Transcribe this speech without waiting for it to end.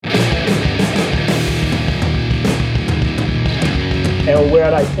And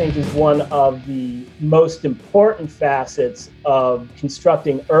what I think is one of the most important facets of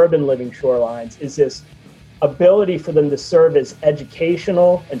constructing urban living shorelines is this ability for them to serve as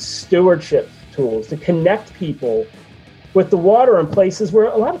educational and stewardship tools to connect people with the water in places where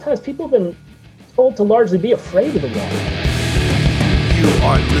a lot of times people have been told to largely be afraid of the water. You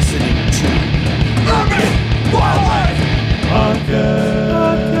are listening to Urban Wildlife Podcast.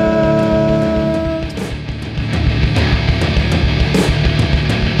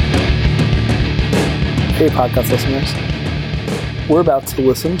 Hey, podcast listeners. We're about to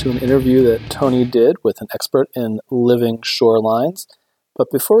listen to an interview that Tony did with an expert in living shorelines. But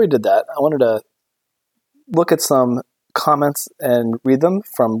before we did that, I wanted to look at some comments and read them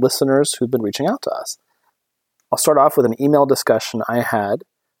from listeners who've been reaching out to us. I'll start off with an email discussion I had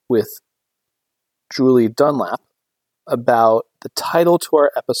with Julie Dunlap about the title to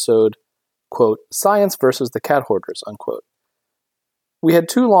our episode, quote, Science versus the Cat Hoarders, unquote. We had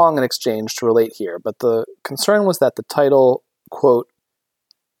too long an exchange to relate here, but the concern was that the title, quote,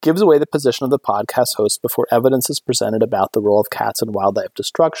 gives away the position of the podcast host before evidence is presented about the role of cats in wildlife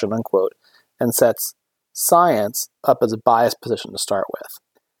destruction, unquote, and sets science up as a biased position to start with.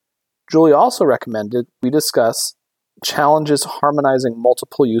 Julie also recommended we discuss challenges harmonizing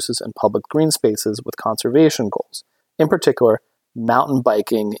multiple uses in public green spaces with conservation goals, in particular, mountain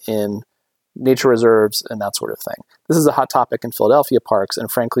biking in nature reserves and that sort of thing. This is a hot topic in Philadelphia parks and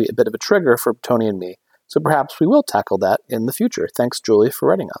frankly a bit of a trigger for Tony and me, so perhaps we will tackle that in the future. Thanks, Julie, for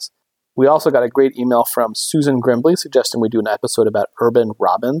writing us. We also got a great email from Susan Grimbley suggesting we do an episode about urban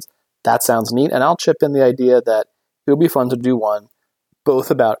robins. That sounds neat, and I'll chip in the idea that it would be fun to do one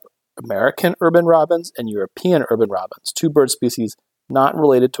both about American urban robins and European urban robins, two bird species not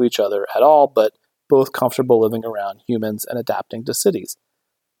related to each other at all, but both comfortable living around humans and adapting to cities.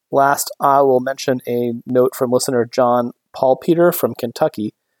 Last, I will mention a note from listener John Paul Peter from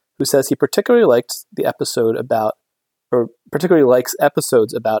Kentucky, who says he particularly likes episodes about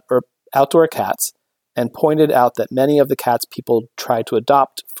outdoor cats, and pointed out that many of the cats people try to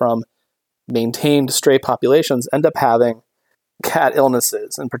adopt from maintained stray populations end up having cat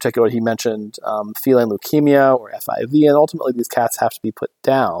illnesses. In particular, he mentioned feline leukemia or FIV, and ultimately these cats have to be put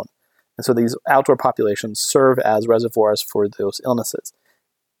down. And so these outdoor populations serve as reservoirs for those illnesses.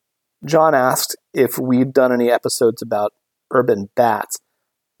 John asked if we'd done any episodes about urban bats.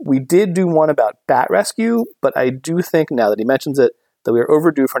 We did do one about bat rescue, but I do think, now that he mentions it, that we are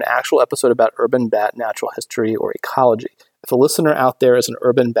overdue for an actual episode about urban bat natural history or ecology. If a listener out there is an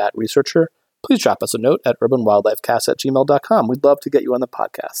urban bat researcher, please drop us a note at urbanwildlifecast@gmail.com. We'd love to get you on the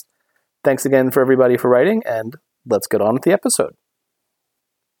podcast. Thanks again for everybody for writing, and let's get on with the episode.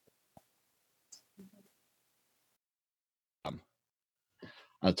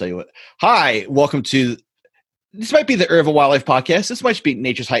 I'll tell you what. Hi, welcome to, this might be the Urban Wildlife Podcast. This might be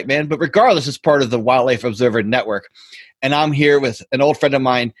Nature's Hype Man, but regardless, it's part of the Wildlife Observer Network. And I'm here with an old friend of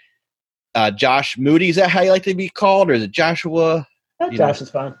mine, Josh Moody. Is that how you like to be called? Or is it Joshua? Josh is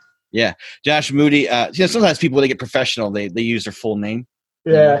fine. Yeah, Josh Moody. Sometimes people, when they get professional, they use their full name.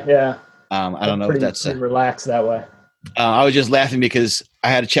 Yeah. I don't know if that's pretty relaxed that way. I was just laughing because I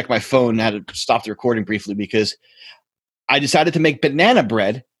had to check my phone and had to stop the recording briefly because I decided to make banana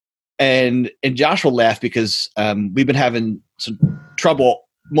bread, and Josh will laugh because we've been having some trouble,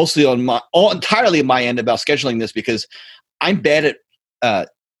 mostly entirely on my end, about scheduling this because I'm bad at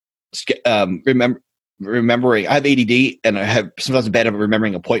remembering. I have ADD, and I have sometimes bad at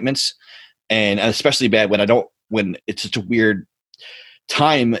remembering appointments, and especially bad when it's such a weird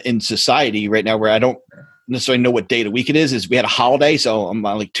time in society right now where I don't necessarily know what day of the week it is. We had a holiday, so I'm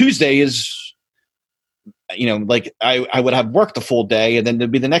like Tuesday is. Like I would have worked the full day, and then there'd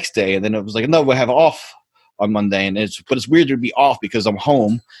be the next day, and then it was like, no, we'll have off on Monday, but it's weird to be off because I'm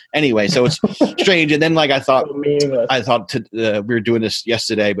home anyway, so it's strange. And then like I thought we were doing this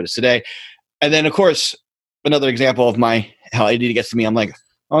yesterday, but it's today. And then of course another example of how ADD gets to me. I'm like,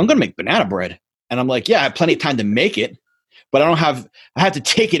 oh, I'm gonna make banana bread, and I'm like, yeah, I have plenty of time to make it, but I have to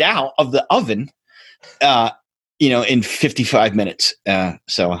take it out of the oven. In 55 minutes.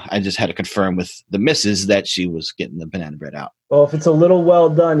 So I just had to confirm with the missus that she was getting the banana bread out. Well, if it's a little well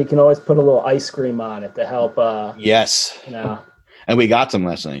done, you can always put a little ice cream on it to help. Yes. And we got some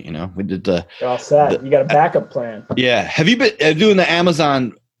last night, we did You're all set. You got a backup plan. Yeah. Have you been doing the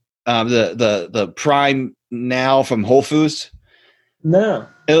Amazon, the Prime Now from Whole Foods? No.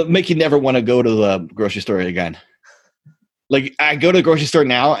 It'll make you never want to go to the grocery store again. Like I go to the grocery store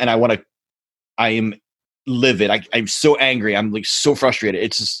now and I am livid. I'm so angry. I'm like so frustrated.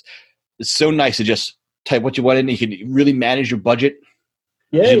 It's so nice to just type what you want in. You can really manage your budget.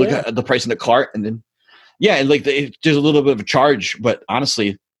 Yeah. You look at the price in the cart and then Yeah, and like there's a little bit of a charge, but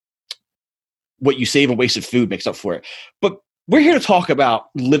honestly, what you save in wasted food makes up for it. But we're here to talk about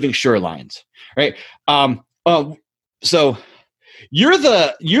living shorelines, right? So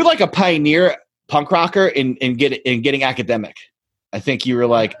you're like a pioneer punk rocker in getting academic. I think you were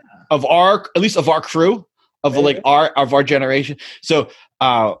like at least of our crew, of like our generation. So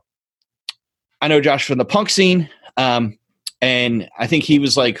I know Josh from the punk scene. And I think he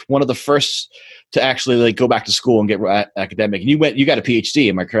was like one of the first to actually like go back to school and get academic. And you got a PhD,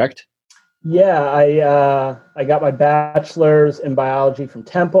 am I correct? Yeah, I got my bachelor's in biology from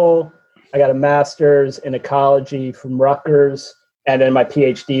Temple. I got a master's in ecology from Rutgers, and then my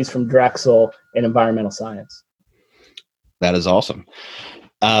PhD's from Drexel in environmental science. That is awesome.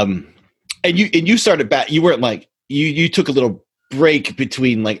 And you started back. You weren't like you took a little break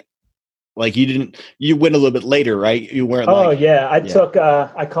between like you went a little bit later, right? You weren't. I took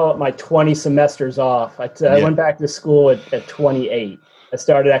I call it my 20 semesters off. I went back to school at 28. I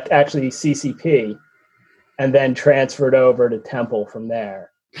started actually CCP, and then transferred over to Temple from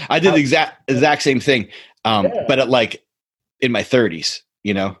there. I did the exact same thing, but at like in my 30s,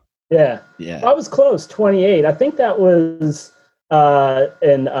 you know. Yeah. I was close, 28. I think that was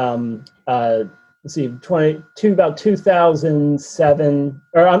in let's see, about 2007,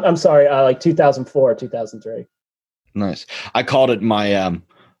 or I'm sorry, like 2004, 2003. Nice. I called it my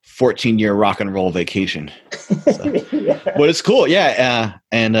 14-year rock and roll vacation. So. Yeah. But it's cool, yeah.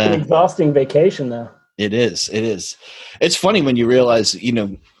 And it's an exhausting vacation, though. It is. It's funny when you realize, you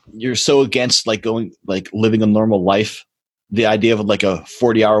know, you're so against like going, like living a normal life. The idea of like a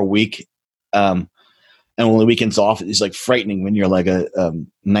 40-hour week, and only weekends off is like frightening when you're like a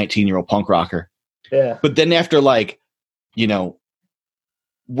 19-year-old punk rocker. Yeah. But then after like, you know,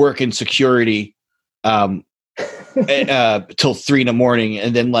 working security till 3 a.m,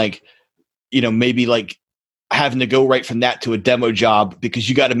 and then like, you know, maybe like having to go right from that to a demo job because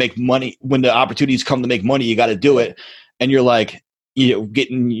you got to make money. When the opportunities come to make money, you got to do it. And you're like, you know,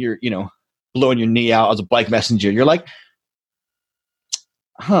 getting your, you know, blowing your knee out as a bike messenger. You're like,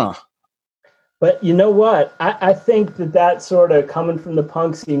 huh. But you know what? I think that sort of coming from the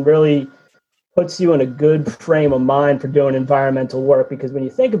punk scene really puts you in a good frame of mind for doing environmental work, because when you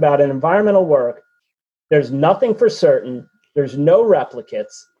think about it, environmental work, there's nothing for certain. There's no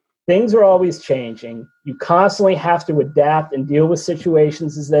replicates. Things are always changing. You constantly have to adapt and deal with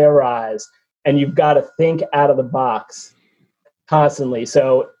situations as they arise, and you've got to think out of the box constantly.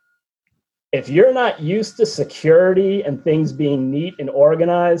 So if you're not used to security and things being neat and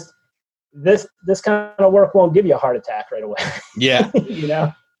organized, this kind of work won't give you a heart attack right away. Yeah. You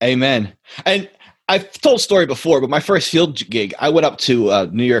know? Amen. And I've told a story before, but my first field gig, I went up to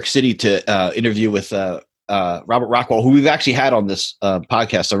New York City to interview with Robert Rockwell, who we've actually had on this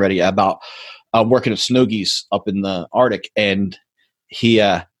podcast already, about working at snow geese up in the Arctic. And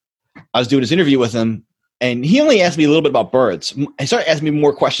I was doing this interview with him, and he only asked me a little bit about birds. He started asking me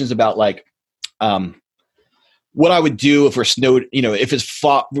more questions about like what I would do if we're snowed, you know, if it's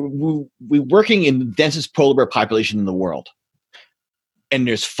fog. We're working in the densest polar bear population in the world. And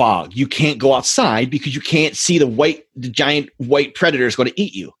there's fog. You can't go outside because you can't see the giant white predator is going to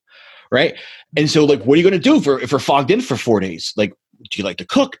eat you, right? And so, like, what are you going to do if we're fogged in for 4 days? Like, do you like to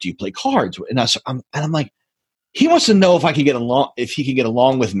cook? Do you play cards? And I'm like, he wants to know if he can get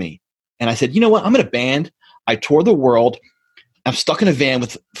along with me. And I said, you know what? I'm in a band. I tour the world. I'm stuck in a van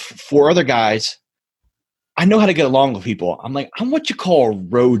with 4 other guys. I know how to get along with people. I'm like, I'm what you call a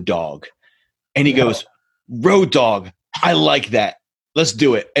road dog. And he goes, road dog. I like that. Let's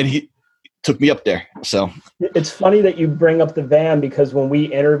do it. And he took me up there. So it's funny that you bring up the van, because when we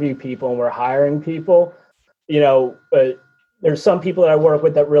interview people and we're hiring people, you know, there's some people that I work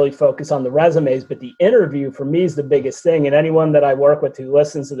with that really focus on the resumes, but the interview for me is the biggest thing. And anyone that I work with who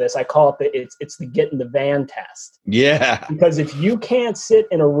listens to this, I call it it's the get in the van test. Yeah. Because if you can't sit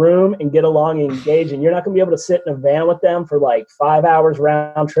in a room and get along and engage, and you're not going to be able to sit in a van with them for like 5 hours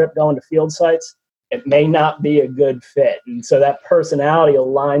round trip going to field sites, it may not be a good fit. And so that personality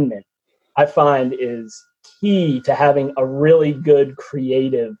alignment, I find, is key to having a really good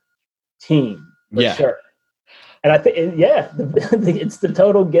creative team, for sure. And I think, it's the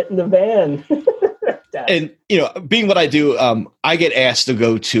total get in the van. And, you know, being what I do, I get asked to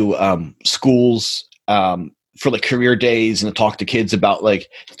go to schools for like career days and to talk to kids about like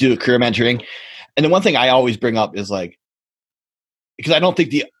do career mentoring. And the one thing I always bring up is like, because I don't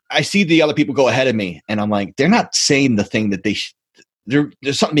think I see the other people go ahead of me, and I'm like, they're not saying the thing that there's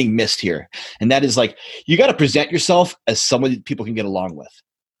something being missed here. And that is like, you got to present yourself as someone people can get along with.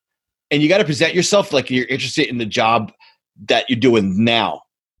 And you got to present yourself like you're interested in the job that you're doing now.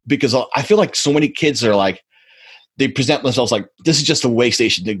 because I feel like so many kids are like, they present themselves like this is just a way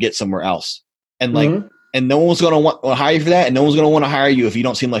station to get somewhere else. And like, and no one's going to want to hire you for that. And no one's going to want to hire you if you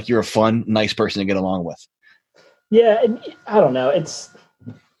don't seem like you're a fun, nice person to get along with. Yeah. And I don't know.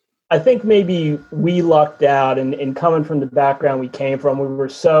 I think maybe we lucked out and coming from the background we came from, we were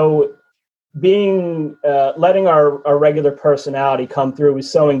so letting our regular personality come through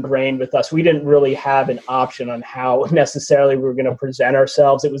was so ingrained with us. We didn't really have an option on how necessarily we were going to present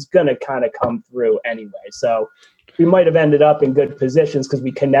ourselves. It was going to kind of come through anyway. So we might have ended up in good positions because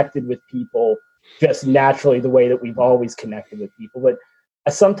we connected with people just naturally the way that we've always connected with people. But I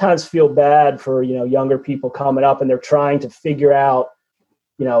sometimes feel bad for, younger people coming up and they're trying to figure out,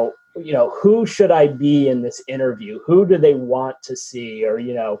 who should I be in this interview? Who do they want to see?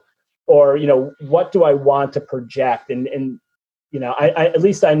 Or, what do I want to project? And I at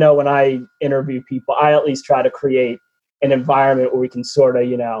least I know when I interview people, I at least try to create an environment where we can sort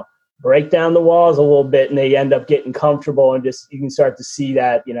of, break down the walls a little bit and they end up getting comfortable and just, you can start to see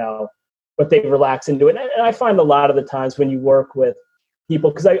that, what they relax into it. And I find a lot of the times when you work with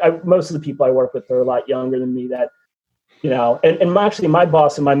people, because most of the people I work with are a lot younger than me, that, and actually my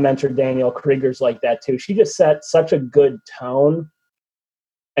boss and my mentor, Danielle Krieger's like that too. She just set such a good tone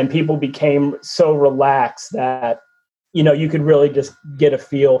and people became so relaxed that, you could really just get a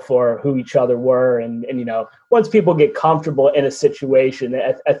feel for who each other were. And once people get comfortable in a situation,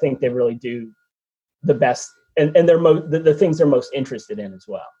 I think they really do the best and they're the things they're most interested in as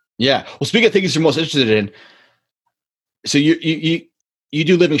well. Yeah. Well, speaking of things you're most interested in, so you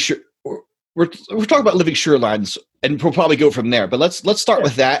do living we're talking about living shorelines, and we'll probably go from there. But let's start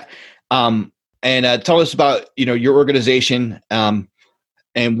with that, and tell us about your organization, and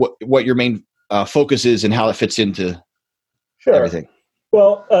what your main focus is and how it fits into everything.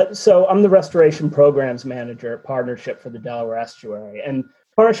 Well, so I'm the restoration programs manager at Partnership for the Delaware Estuary, and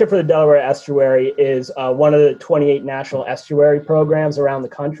Partnership for the Delaware Estuary is one of the 28 national estuary programs around the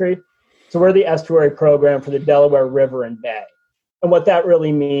country. So we're the estuary program for the Delaware River and Bay. And what that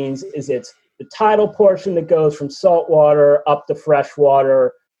really means is it's the tidal portion that goes from saltwater up to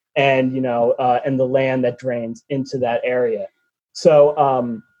freshwater and, and the land that drains into that area.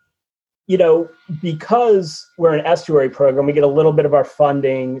 So, because we're an estuary program, we get a little bit of our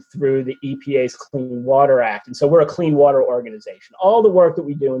funding through the EPA's Clean Water Act. And so we're a clean water organization. All the work that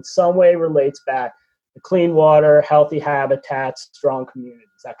we do in some way relates back to clean water, healthy habitats, strong communities,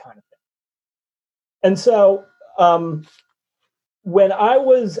 that kind of thing. And so when I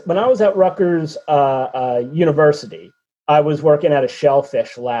was at Rutgers University, I was working at a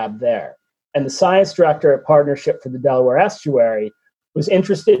shellfish lab there. And the science director at Partnership for the Delaware Estuary was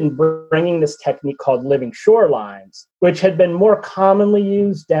interested in bringing this technique called living shorelines, which had been more commonly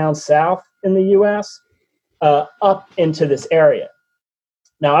used down south in the U.S., up into this area.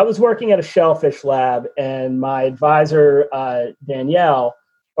 Now, I was working at a shellfish lab, and my advisor, Danielle,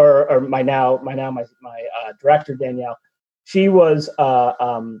 or my director, Danielle, she's a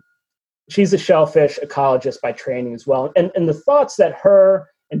shellfish ecologist by training as well. And the thoughts that her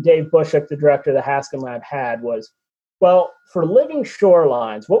and Dave Bushek, the director of the Haskin Lab, had was, well, for living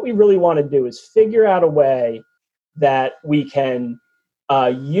shorelines, what we really want to do is figure out a way that we can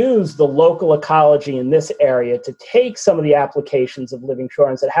use the local ecology in this area to take some of the applications of living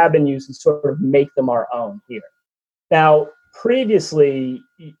shorelines that have been used and sort of make them our own here. Now, previously,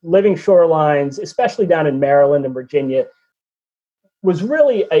 living shorelines, especially down in Maryland and Virginia, was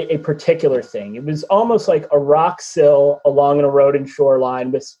really a particular thing. It was almost like a rock sill along an eroding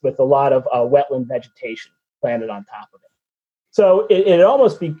shoreline with a lot of wetland vegetation planted on top of it. So it had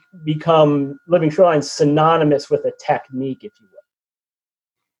almost become living shorelines synonymous with a technique, if you will.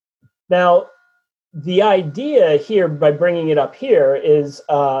 Now, the idea here, by bringing it up here, is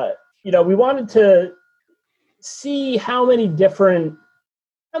we wanted to see how many different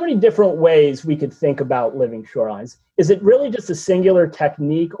ways we could think about living shorelines. Is it really just a singular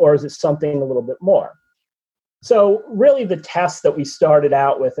technique, or is it something a little bit more? So really the test that we started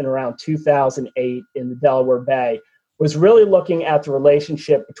out with in around 2008 in the Delaware Bay was really looking at the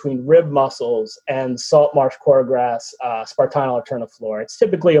relationship between rib mussels and salt marsh coregrass, Spartina alterniflora. It's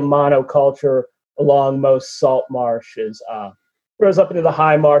typically a monoculture along most salt marshes. Grows up into the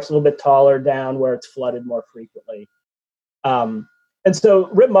high marsh, a little bit taller down where it's flooded more frequently. And so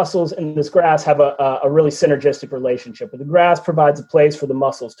rib mussels in this grass have a really synergistic relationship, where the grass provides a place for the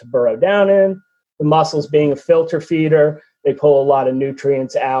mussels to burrow down in. The mussels being a filter feeder, they pull a lot of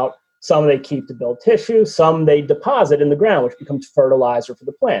nutrients out. Some they keep to build tissue, some they deposit in the ground, which becomes fertilizer for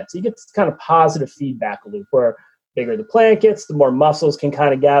the plant. So you get this kind of positive feedback loop where the bigger the plant gets, the more mussels can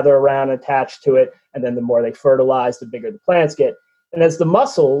kind of gather around and attach to it. And then the more they fertilize, the bigger the plants get. And as the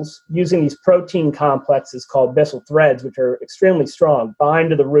muscles, using these protein complexes called byssal threads, which are extremely strong, bind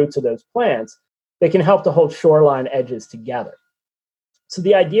to the roots of those plants, they can help to hold shoreline edges together. So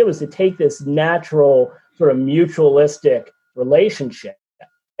the idea was to take this natural sort of mutualistic relationship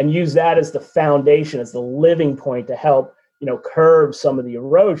and use that as the foundation, as the living point to help, curb some of the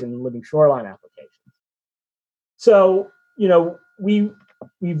erosion in living shoreline applications. So,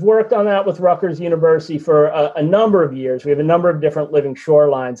 we've worked on that with Rutgers University for a number of years. We have a number of different living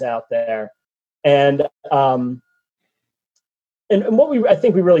shorelines out there. And what I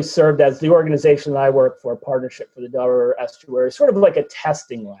think we really served as, the organization that I work for, Partnership for the Delaware Estuary, sort of like a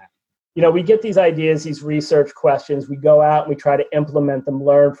testing lab. We get these ideas, these research questions, we go out and we try to implement them,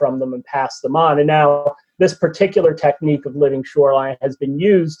 learn from them, and pass them on. And now this particular technique of living shoreline has been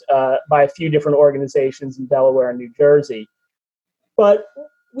used by a few different organizations in Delaware and New Jersey. But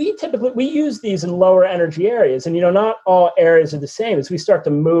we use these in lower energy areas. And, not all areas are the same. As we start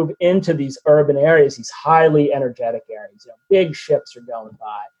to move into these urban areas, these highly energetic areas, big ships are going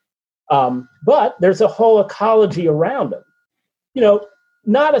by. But there's a whole ecology around them.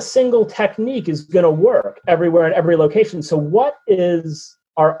 Not a single technique is going to work everywhere in every location. So what is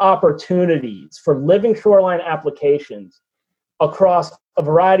our opportunities for living shoreline applications across a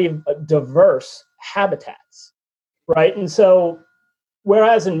variety of diverse habitats, right? And so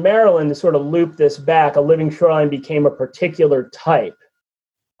whereas in Maryland, to sort of loop this back, a living shoreline became a particular type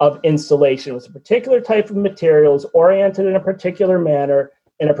of installation. It was a particular type of materials oriented in a particular manner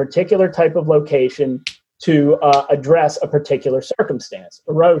in a particular type of location to address a particular circumstance,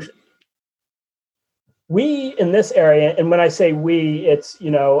 erosion. We in this area, and when I say we, it's,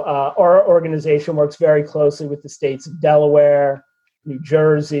 our organization works very closely with the states of Delaware, New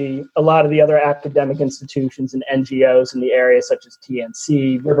Jersey, a lot of the other academic institutions and NGOs in the area, such as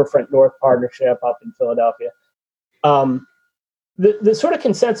TNC, Riverfront North Partnership up in Philadelphia. The sort of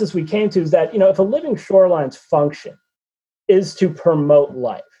consensus we came to is that, if a living shoreline's function is to promote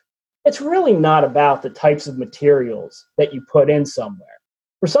life, it's really not about the types of materials that you put in somewhere.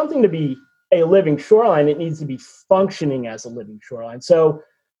 For something to be a living shoreline, it needs to be functioning as a living shoreline. So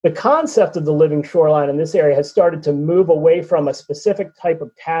the concept of the living shoreline in this area has started to move away from a specific type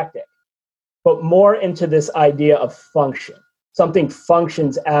of tactic, but more into this idea of function. Something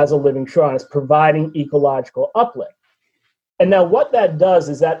functions as a living shoreline, as providing ecological uplift. And now what that does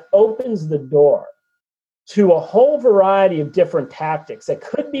is that opens the door to a whole variety of different tactics that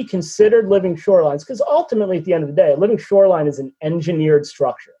could be considered living shorelines, because ultimately, at the end of the day, a living shoreline is an engineered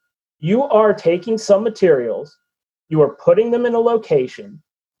structure. You are taking some materials, you are putting them in a location,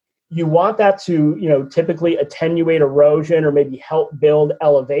 you want that to, typically attenuate erosion or maybe help build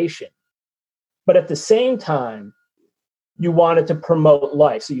elevation. But at the same time, you want it to promote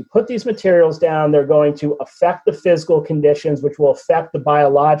life. So you put these materials down, they're going to affect the physical conditions, which will affect the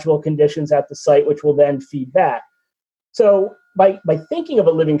biological conditions at the site, which will then feed back. So by thinking of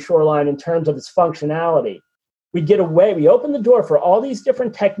a living shoreline in terms of its functionality, we open the door for all these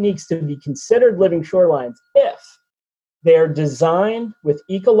different techniques to be considered living shorelines if they're designed with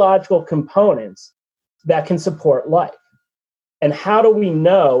ecological components that can support life. And how do we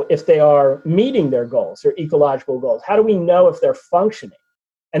know if they are meeting their goals, their ecological goals? How do we know if they're functioning?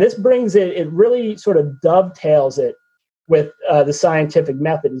 And this brings it really sort of dovetails it with the scientific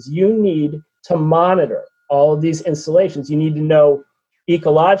method, is you need to monitor all of these installations. You need to know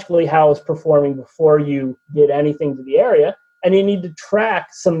ecologically how it's performing before you did anything to the area, and you need to track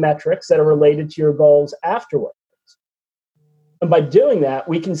some metrics that are related to your goals afterwards. And by doing that,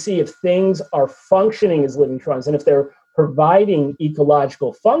 we can see if things are functioning as living shorelines, and if they're providing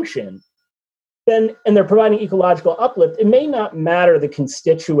ecological function, and they're providing ecological uplift, it may not matter the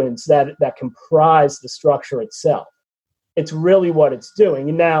constituents that comprise the structure itself. It's really what it's doing.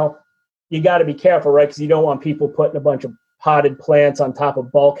 And now you got to be careful, right? Because you don't want people putting a bunch of potted plants on top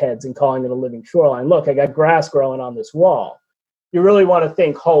of bulkheads and calling it a living shoreline. Look, I got grass growing on this wall. You really want to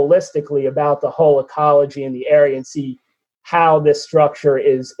think holistically about the whole ecology in the area and see how this structure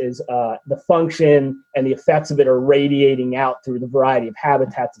is the function and the effects of it are radiating out through the variety of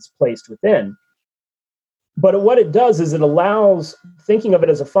habitats it's placed within. But what it does is it allows, thinking of it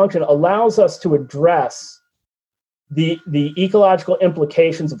as a function, allows us to address the ecological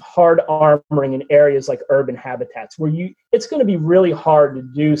implications of hard armoring in areas like urban habitats, where it's going to be really hard to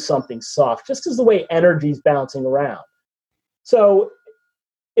do something soft, just because the way energy is bouncing around. So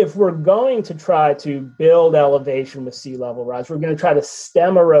if we're going to try to build elevation with sea level rise, we're going to try to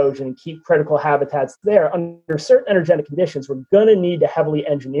stem erosion and keep critical habitats there. Under certain energetic conditions, we're going to need to heavily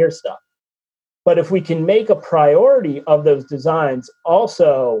engineer stuff. But if we can make a priority of those designs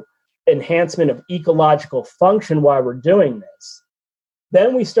also enhancement of ecological function while we're doing this,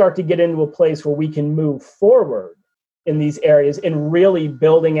 then we start to get into a place where we can move forward in these areas and really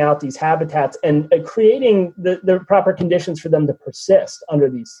building out these habitats and creating the proper conditions for them to persist under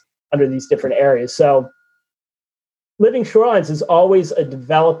these different areas. So living shorelines is always a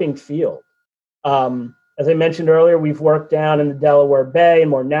developing field. As I mentioned earlier, we've worked down in the Delaware Bay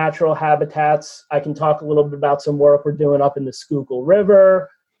and more natural habitats. I can talk a little bit about some work we're doing up in the Schuylkill River,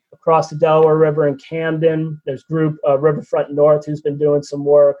 across the Delaware River in Camden. There's group Riverfront North who's been doing some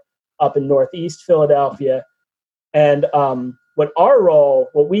work up in Northeast Philadelphia. And what our role,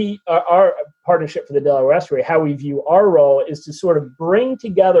 our partnership for the Delaware Estuary, how we view our role is to sort of bring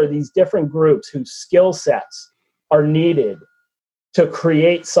together these different groups whose skill sets are needed to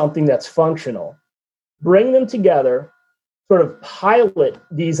create something that's functional. Bring them together, sort of pilot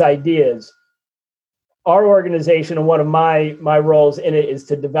these ideas. Our organization, and one of my roles in it, is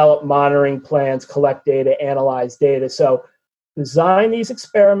to develop monitoring plans, collect data, analyze data. So design these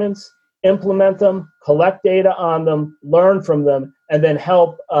experiments, implement them, collect data on them, learn from them, and then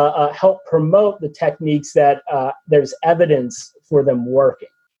help promote the techniques that there's evidence for them working.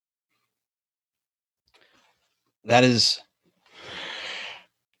 This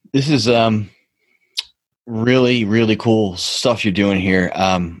is really, really cool stuff you're doing here.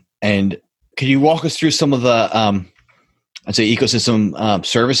 And could you walk us through some of the, I'd say, ecosystem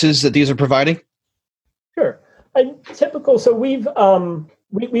services that these are providing? Sure. Typical. So we've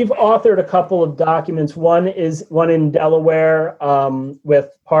authored a couple of documents. One in Delaware with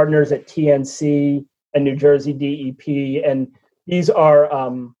partners at TNC and New Jersey DEP, and these are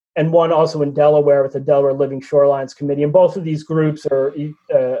and one also in Delaware with the Delaware Living Shorelines Committee. And both of these groups are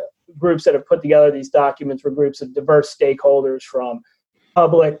groups that have put together these documents were groups of diverse stakeholders from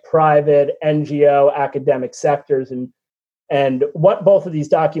public, private, NGO, academic sectors. And what both of these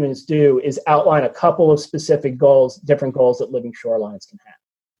documents do is outline a couple of specific goals, different goals that living shorelines can have.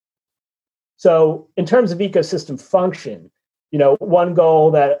 So in terms of ecosystem function, one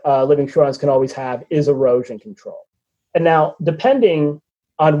goal that living shorelines can always have is erosion control. And now, depending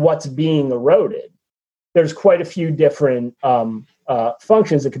on what's being eroded, there's quite a few different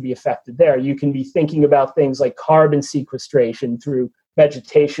functions that could be affected there. You can be thinking about things like carbon sequestration through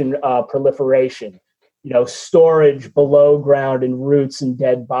vegetation proliferation, storage below ground in roots and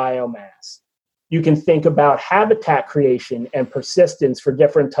dead biomass. You can think about habitat creation and persistence for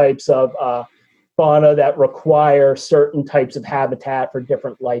different types of fauna that require certain types of habitat for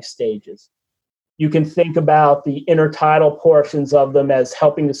different life stages. You can think about the intertidal portions of them as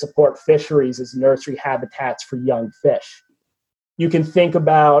helping to support fisheries as nursery habitats for young fish. You can think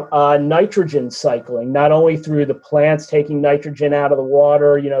about nitrogen cycling, not only through the plants taking nitrogen out of the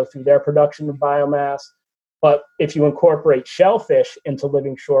water, through their production of biomass, but if you incorporate shellfish into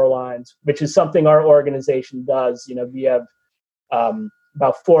living shorelines, which is something our organization does, we have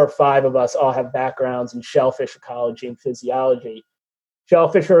about 4 or 5 of us all have backgrounds in shellfish ecology and physiology.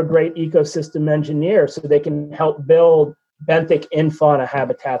 Shellfish are a great ecosystem engineer, so they can help build benthic infauna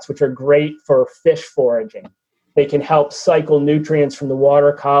habitats, which are great for fish foraging. They can help cycle nutrients from the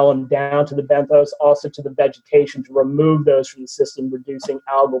water column down to the benthos, also to the vegetation to remove those from the system, reducing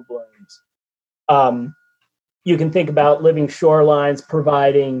algal blooms. You can think about living shorelines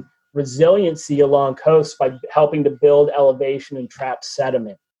providing resiliency along coasts by helping to build elevation and trap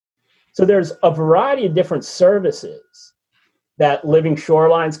sediment. So there's a variety of different services that living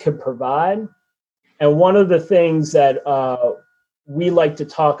shorelines can provide. And one of the things that we like to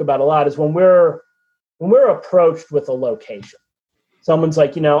talk about a lot is when we're approached with a location. Someone's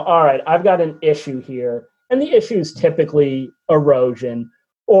like, all right, I've got an issue here. And the issue is typically erosion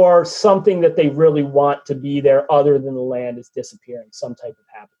or something that they really want to be there other than the land is disappearing, some type of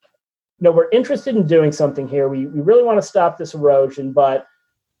habitat. We're interested in doing something here. We really want to stop this erosion, but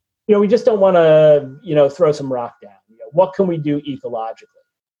we just don't want to, throw some rock down. What can we do ecologically?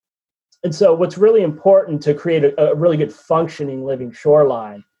 And so what's really important to create a really good functioning living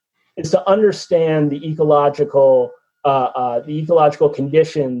shoreline is to understand the ecological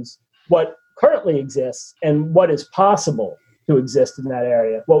conditions, what currently exists, and what is possible to exist in that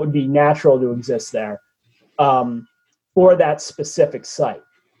area, what would be natural to exist there for that specific site.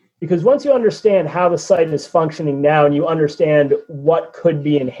 Because once you understand how the site is functioning now and you understand what could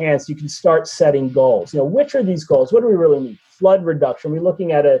be enhanced, you can start setting goals. Which are these goals? What do we really need? Flood reduction. Are we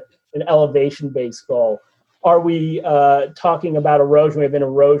looking at an elevation-based goal? Are we talking about erosion? We have an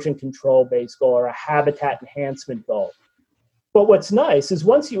erosion control-based goal or a habitat enhancement goal. But what's nice is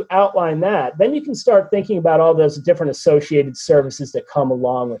once you outline that, then you can start thinking about all those different associated services that come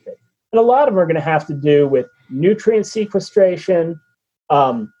along with it. And a lot of them are going to have to do with nutrient sequestration,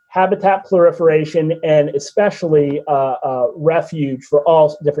 habitat proliferation, and especially refuge for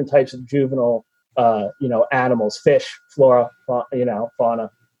all different types of juvenile, animals, fish, flora,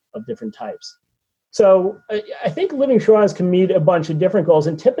 fauna of different types. So I think living shorelines can meet a bunch of different goals,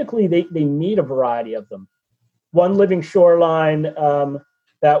 and typically they meet a variety of them. One living shoreline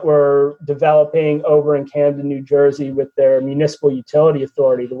that we're developing over in Camden, New Jersey with their municipal utility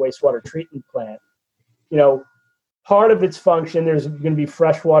authority, the wastewater treatment plant. Part of its function, there's going to be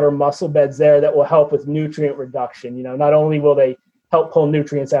freshwater mussel beds there that will help with nutrient reduction. Not only will they help pull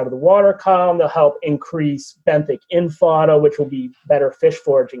nutrients out of the water column, they'll help increase benthic infauna, which will be better fish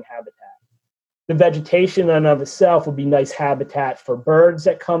foraging habitat. The vegetation in and of itself will be nice habitat for birds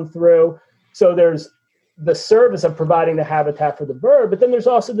that come through. So there's the service of providing the habitat for the bird, but then there's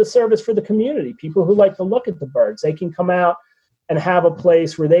also the service for the community. People who like to look at the birds, they can come out and have a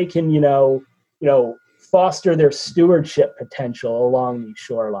place where they can, foster their stewardship potential along these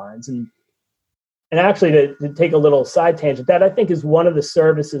shorelines. And actually, to take a little side tangent, that I think is one of the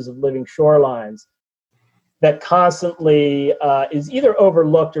services of living shorelines that constantly is either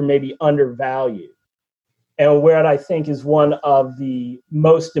overlooked or maybe undervalued. And where I think is one of the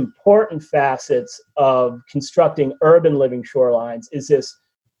most important facets of constructing urban living shorelines is this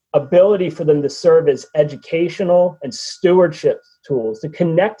ability for them to serve as educational and stewardship tools to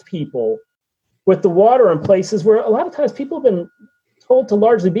connect people with the water in places where a lot of times people have been told to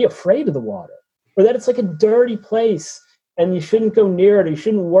largely be afraid of the water, or that it's like a dirty place and you shouldn't go near it, or you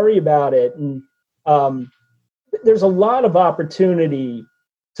shouldn't worry about it. And there's a lot of opportunity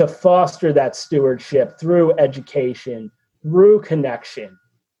to foster that stewardship through education, through connection.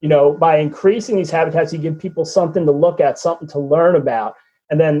 By increasing these habitats, you give people something to look at, something to learn about.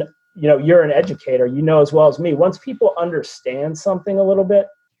 And then, you're an educator, as well as me, once people understand something a little bit,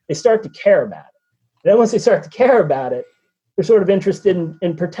 they start to care about it. And then once they start to care about it, they're sort of interested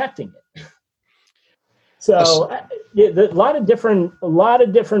in protecting it. So a lot of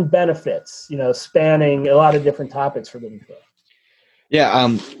different benefits, spanning a lot of different topics for living shorelines.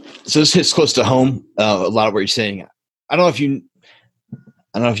 Yeah. So this hits close to home. A lot of what you're saying. I don't know if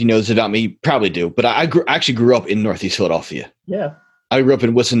you know this about me. You probably do, but I actually grew up in Northeast Philadelphia. Yeah. I grew up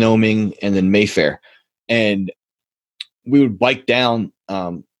in Wissinoming and then Mayfair, and we would bike down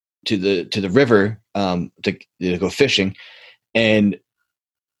to the river to go fishing, and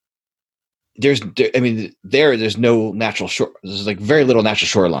there's no natural shore. There's like very little natural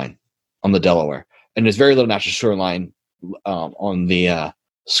shoreline on the Delaware, and there's very little natural shoreline on the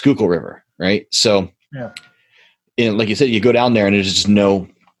Schuylkill River, right? So, yeah, like you said, you go down there and there's just no,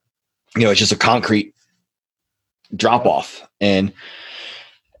 it's just a concrete drop off, and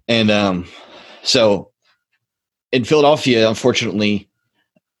so in Philadelphia, unfortunately,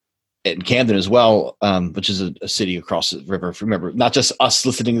 in Camden as well, which is a city across the river. Remember, not just us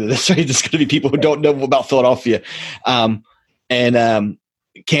listening to this, right? There's going to be people who don't know about Philadelphia. And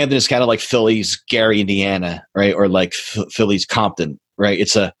Camden is kind of like Philly's Gary, Indiana, right? Or like Philly's Compton, right?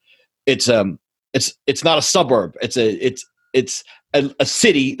 It's not a suburb. It's a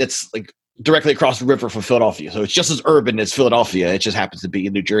city that's like directly across the river from Philadelphia. So it's just as urban as Philadelphia. It just happens to be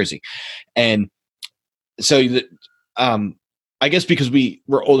in New Jersey. And so I guess because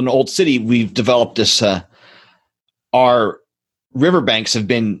we're an old city, we've developed this. Our riverbanks have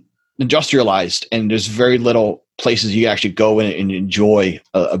been industrialized, and there's very little places you actually go in and enjoy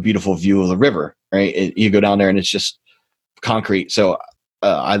a beautiful view of the river. Right, you go down there and it's just concrete. So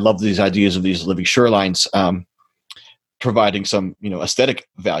I love these ideas of these living shorelines, providing some aesthetic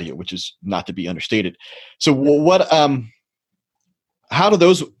value, which is not to be understated. So what? How do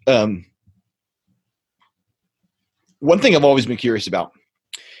those? One thing I've always been curious about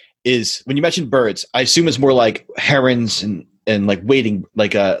is when you mentioned birds, I assume it's more like herons and like wading,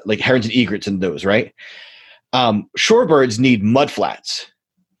 like herons and egrets and those, right? Shorebirds need mud flats.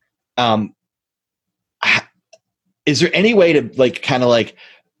 Is there any way to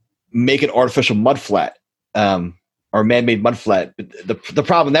make an artificial mud flat, or man-made mud flat? The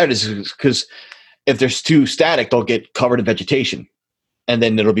problem there is because if they're too static, they'll get covered in vegetation, and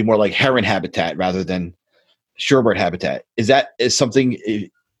then it'll be more like heron habitat rather than shorebird habitat. Is something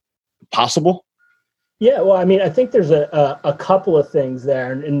possible? Yeah, well, I mean, I think there's a couple of things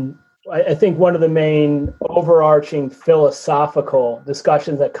there. And I think one of the main overarching philosophical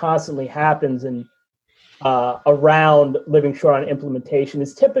discussions that constantly happens around living shoreline implementation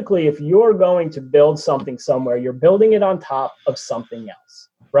is typically if you're going to build something somewhere, you're building it on top of something else,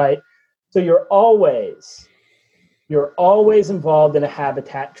 right? So you're always involved in a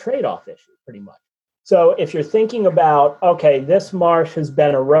habitat trade-off issue, pretty much. So if you're thinking about, okay, this marsh has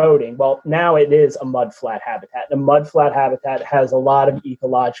been eroding, well, now it is a mudflat habitat. And a mudflat habitat has a lot of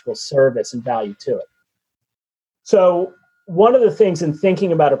ecological service and value to it. So one of the things in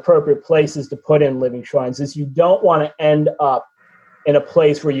thinking about appropriate places to put in living shorelines is you don't want to end up in a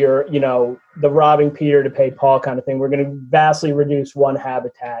place where you're, the robbing Peter to pay Paul kind of thing. We're going to vastly reduce one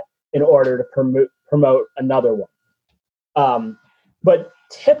habitat in order to promote another one. But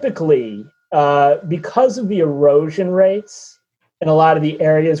typically, because of the erosion rates in a lot of the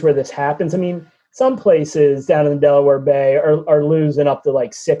areas where this happens, I mean, some places down in the Delaware Bay are losing up to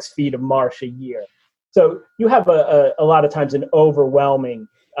like 6 feet of marsh a year. So you have a lot of times an overwhelming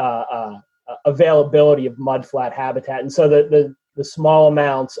availability of mudflat habitat. And so the small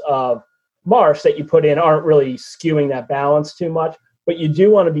amounts of marsh that you put in aren't really skewing that balance too much. But you do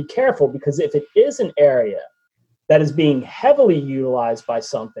want to be careful, because if it is an area that is being heavily utilized by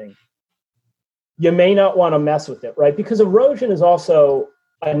something, you may not want to mess with it, right? Because erosion is also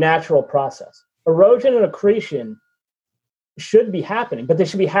a natural process. Erosion and accretion should be happening, but they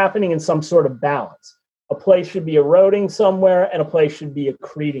should be happening in some sort of balance. A place should be eroding somewhere and a place should be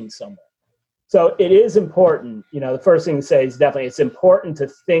accreting somewhere. So it is important, the first thing to say is definitely it's important to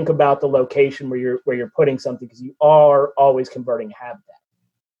think about the location where you're putting something, because you are always converting habitat.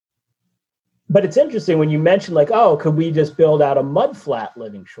 But it's interesting when you mention could we just build out a mudflat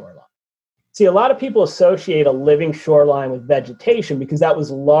living shoreline? See, a lot of people associate a living shoreline with vegetation because that was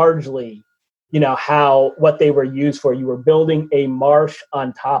largely, what they were used for. You were building a marsh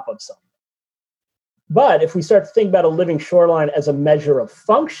on top of something. But if we start to think about a living shoreline as a measure of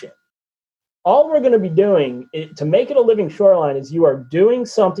function, all we're going to be doing to make it a living shoreline is you are doing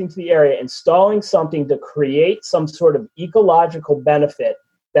something to the area, installing something to create some sort of ecological benefit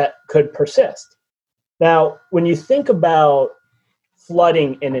that could persist. Now, when you think about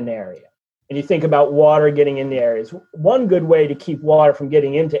flooding in an area and you think about water getting into areas, one good way to keep water from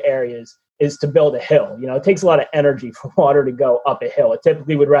getting into areas is to build a hill. It takes a lot of energy for water to go up a hill. It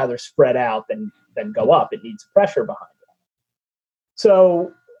typically would rather spread out than go up. It needs pressure behind it.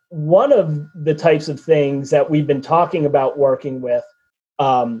 So one of the types of things that we've been talking about working with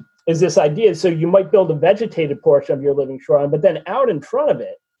is this idea. So you might build a vegetated portion of your living shoreline, but then out in front of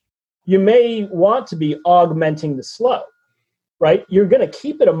it, you may want to be augmenting the slope, right? You're going to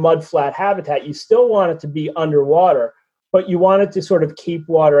keep it a mudflat habitat. You still want it to be underwater, but you want it to sort of keep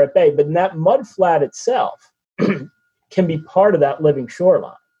water at bay. But that mudflat itself can be part of that living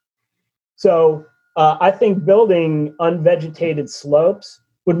shoreline. So I think building unvegetated slopes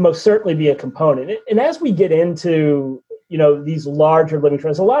would most certainly be a component. And as we get into, these larger living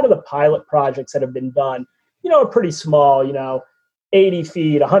shorelines, a lot of the pilot projects that have been done, are pretty small, 80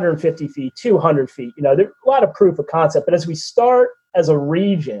 feet, 150 feet, 200 feet. There's a lot of proof of concept. But as we start as a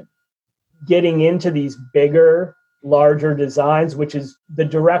region getting into these bigger, larger designs, which is the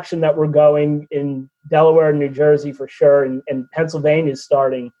direction that we're going in Delaware and New Jersey for sure, and Pennsylvania is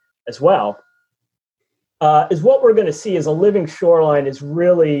starting as well, is what we're going to see is a living shoreline is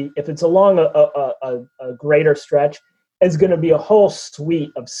really, if it's along a greater stretch, is going to be a whole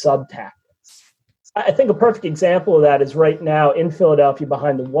suite of sub-tactics. I think a perfect example of that is right now in Philadelphia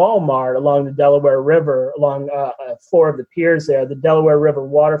behind the Walmart along the Delaware River, along 4 of the piers there. The Delaware River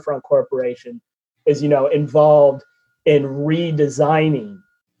Waterfront Corporation is, involved in redesigning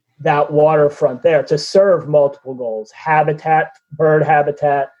that waterfront there to serve multiple goals: habitat, bird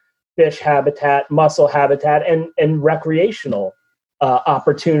habitat, fish habitat, mussel habitat, and recreational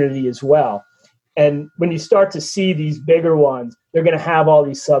opportunity as well. And when you start to see these bigger ones, they're going to have all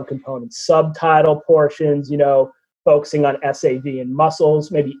these subcomponents, subtidal portions, focusing on SAV and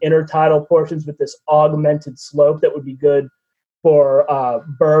mussels, maybe intertidal portions with this augmented slope that would be good for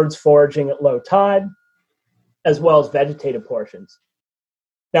birds foraging at low tide, as well as vegetative portions.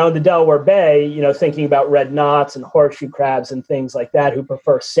 Now in the Delaware Bay, thinking about red knots and horseshoe crabs and things like that who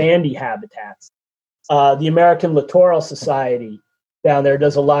prefer sandy habitats, the American Littoral Society down there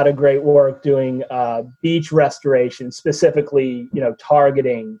does a lot of great work doing beach restoration, specifically,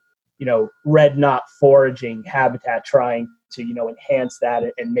 targeting, red knot foraging habitat, trying to, enhance that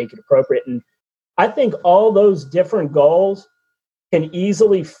and make it appropriate. And I think all those different goals can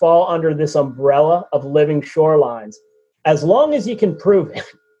easily fall under this umbrella of living shorelines, as long as you can prove it.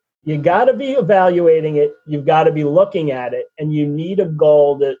 You got to be evaluating it. You've got to be looking at it, and you need a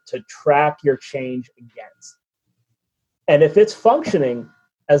goal to track your change against. And if it's functioning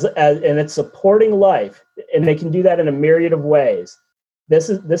and it's supporting life, and they can do that in a myriad of ways, this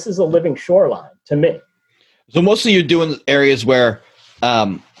is a living shoreline to me. So mostly you're doing areas where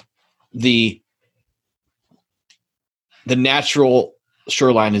the natural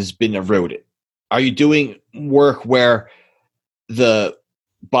shoreline has been eroded, are you doing work where the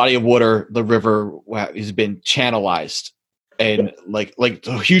body of water, the river, has been channelized, and like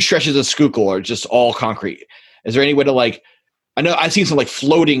huge stretches of Schuylkill are just all concrete? Is there any way to like? I know I've seen some like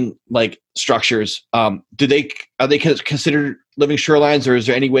floating like structures. Are they considered living shorelines, or is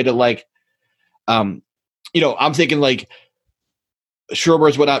there any way to like, I'm thinking like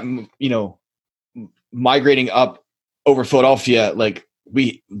shorebirds, whatnot, migrating up over Philadelphia, like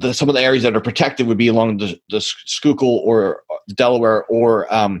some of the areas that are protected would be along the Schuylkill or the Delaware or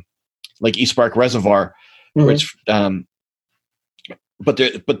like East Park Reservoir, which but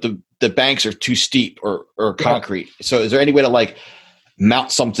the banks are too steep or concrete. So is there any way to like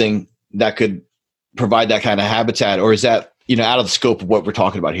mount something that could provide that kind of habitat, or is that out of the scope of what we're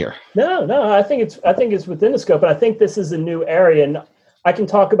talking about here? No, I think it's within the scope, and I think this is a new area, and I can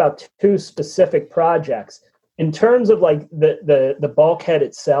talk about two specific projects. In terms of like the bulkhead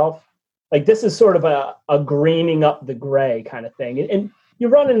itself, like this is sort of a greening up the gray kind of thing. And you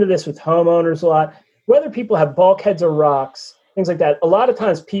run into this with homeowners a lot, whether people have bulkheads or rocks, things like that. A lot of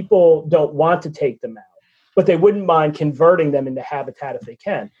times people don't want to take them out, but they wouldn't mind converting them into habitat if they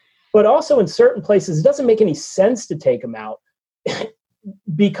can. But also in certain places, it doesn't make any sense to take them out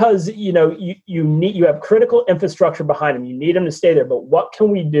because, you have critical infrastructure behind them. You need them to stay there, but what can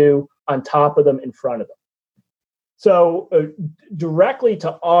we do on top of them, in front of them? So directly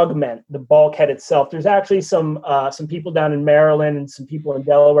to augment the bulkhead itself, there's actually some people down in Maryland and some people in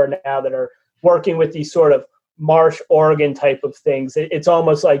Delaware now that are working with these sort of marsh Oregon type of things. It's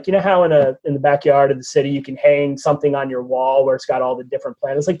almost like, how in the backyard of the city you can hang something on your wall where it's got all the different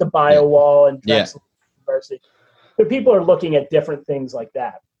plants. It's like the bio wall and University. But people are looking at different things like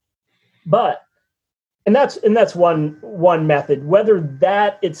that. And that's one method. Whether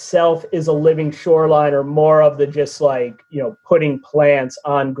that itself is a living shoreline or more of the just like, putting plants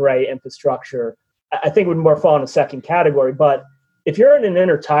on gray infrastructure, I think would more fall in a second category. But if you're in an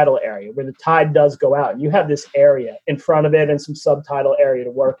intertidal area where the tide does go out and you have this area in front of it and some subtidal area to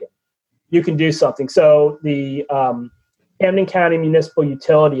work in, you can do something. So the Camden County Municipal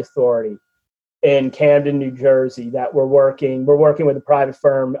Utility Authority in Camden, New Jersey, that we're working with a private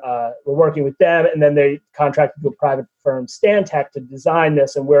firm. We're working with them, and then they contracted to a private firm, Stantec, to design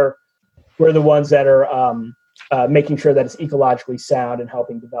this, and we're the ones that are making sure that it's ecologically sound and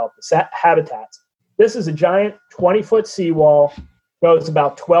helping develop the habitats. This is a giant 20-foot seawall, goes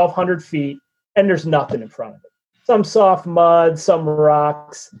about 1,200 feet, and there's nothing in front of it. Some soft mud, some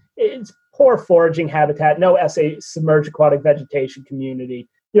rocks. It's poor foraging habitat, no submerged aquatic vegetation community.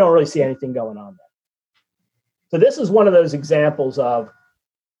 You don't really see anything going on there. So this is one of those examples of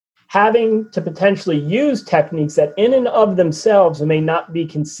having to potentially use techniques that in and of themselves may not be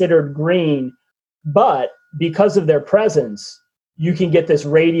considered green, but because of their presence, you can get this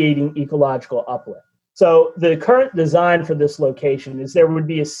radiating ecological uplift. So the current design for this location is there would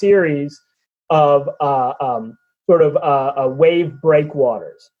be a series of wave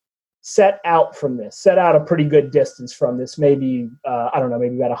breakwaters set out a pretty good distance from this, maybe about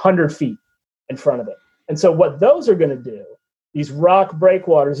 100 feet in front of it. And so what those are going to do, these rock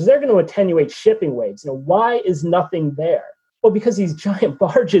breakwaters, is they're going to attenuate shipping waves. Why is nothing there? Well, because these giant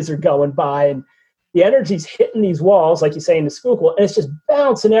barges are going by and the energy's hitting these walls, like you say in the Schuylkill, and it's just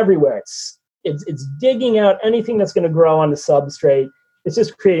bouncing everywhere. It's digging out anything that's going to grow on the substrate. It's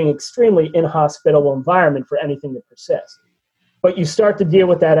just creating an extremely inhospitable environment for anything to persist. But you start to deal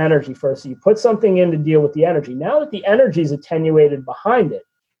with that energy first. So you put something in to deal with the energy. Now that the energy is attenuated behind it,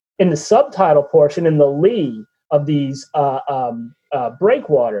 in the subtidal portion, in the lee of these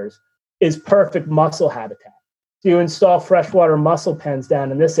breakwaters, is perfect mussel habitat. So you install freshwater mussel pens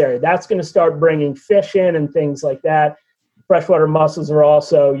down in this area. That's going to start bringing fish in and things like that. Freshwater mussels are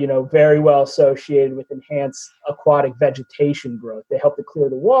also, very well associated with enhanced aquatic vegetation growth. They help to clear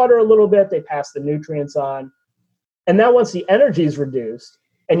the water a little bit. They pass the nutrients on. And now once the energy is reduced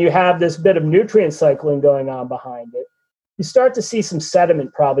and you have this bit of nutrient cycling going on behind it, you start to see some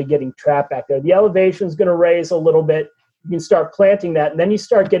sediment probably getting trapped back there. The elevation is going to raise a little bit. You can start planting that, and then you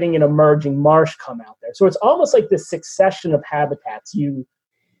start getting an emerging marsh come out there. So it's almost like this succession of habitats. You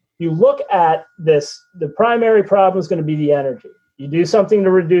look at this, the primary problem is going to be the energy. You do something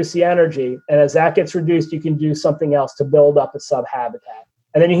to reduce the energy, and as that gets reduced, you can do something else to build up a subhabitat.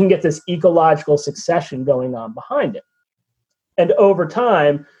 And then you can get this ecological succession going on behind it. And over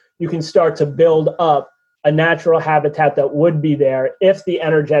time, you can start to build up a natural habitat that would be there if the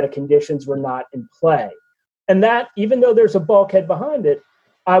energetic conditions were not in play. And that, even though there's a bulkhead behind it,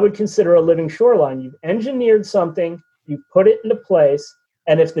 I would consider a living shoreline. You've engineered something, you've put it into place,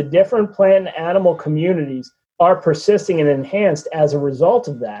 and if the different plant and animal communities are persisting and enhanced as a result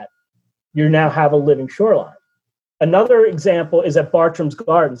of that, you now have a living shoreline. Another example is at Bartram's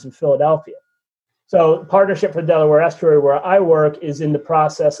Gardens in Philadelphia. So Partnership for the Delaware Estuary, where I work, is in the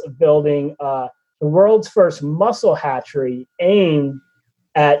process of building the world's first mussel hatchery aimed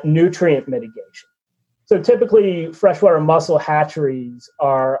at nutrient mitigation. So typically freshwater mussel hatcheries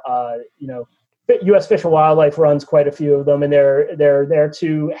are, U.S. Fish and Wildlife runs quite a few of them, and they're there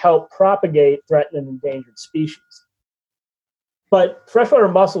to help propagate threatened and endangered species. But freshwater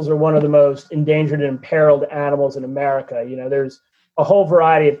mussels are one of the most endangered and imperiled animals in America. There's a whole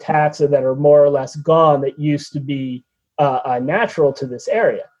variety of taxa that are more or less gone that used to be natural to this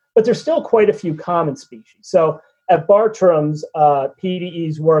area. But there's still quite a few common species. So at Bartram's,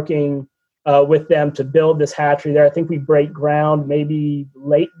 PDE's working with them to build this hatchery there. I think we break ground maybe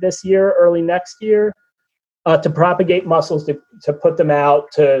late this year, early next year, to propagate mussels, to put them out,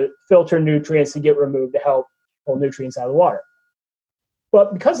 to filter nutrients, to get removed, to help pull nutrients out of the water.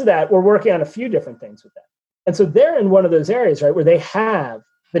 But because of that, we're working on a few different things with that. And so they're in one of those areas, right, where they have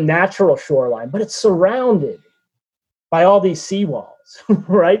the natural shoreline, but it's surrounded by all these seawalls,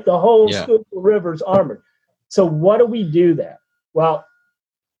 right? The whole Schuylkill River's armored. So what do we do there? Well,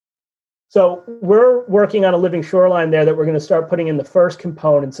 so we're working on a living shoreline there that we're going to start putting in the first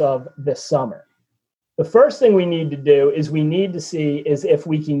components of this summer. The first thing we need to do is we need to see is if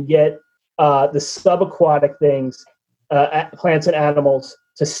we can get the subaquatic things, plants and animals,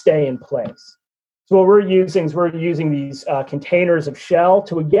 to stay in place. So what we're using these containers of shell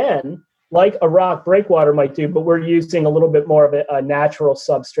to, again, like a rock breakwater might do, but we're using a little bit more of a natural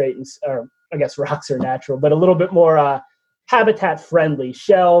substrate, or I guess rocks are natural, but a little bit more habitat friendly.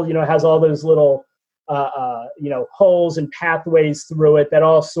 Shell, has all those little, holes and pathways through it that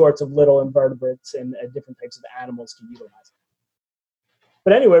all sorts of little invertebrates and different types of animals can utilize.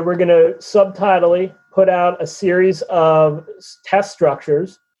 But anyway, we're going to subtidally put out a series of test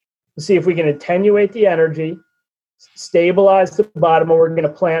structures to see if we can attenuate the energy, stabilize the bottom, and we're going to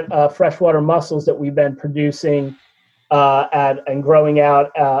plant freshwater mussels that we've been producing and growing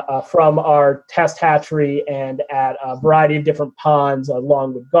out from our test hatchery and at a variety of different ponds,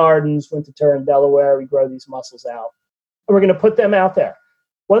 Longwood Gardens, Winterthur, Delaware. We grow these mussels out, and we're going to put them out there.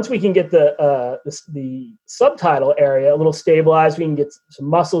 Once we can get the subtidal area a little stabilized, we can get some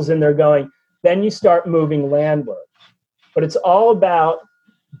mussels in there going, then you start moving landward. But it's all about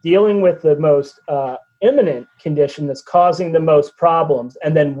dealing with the most imminent condition that's causing the most problems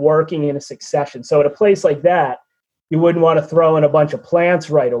and then working in a succession. So at a place like that, you wouldn't want to throw in a bunch of plants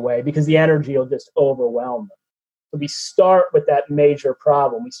right away because the energy will just overwhelm them. So we start with that major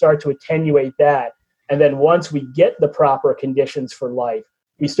problem. We start to attenuate that. And then once we get the proper conditions for life,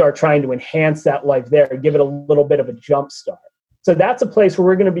 we start trying to enhance that life there and give it a little bit of a jump start. So that's a place where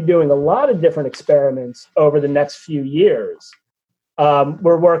we're going to be doing a lot of different experiments over the next few years.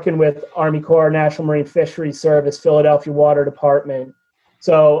 We're working with Army Corps, National Marine Fisheries Service, Philadelphia Water Department,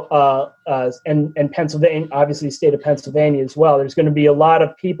 and Pennsylvania, obviously state of Pennsylvania as well. There's going to be a lot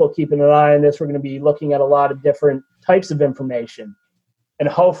of people keeping an eye on this. We're going to be looking at a lot of different types of information and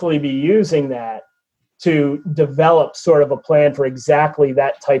hopefully be using that to develop sort of a plan for exactly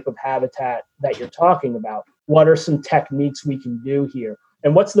that type of habitat that you're talking about. What are some techniques we can do here?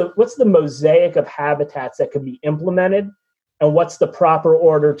 And what's the mosaic of habitats that can be implemented? And what's the proper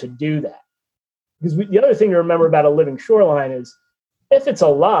order to do that? Because the other thing to remember about a living shoreline is if it's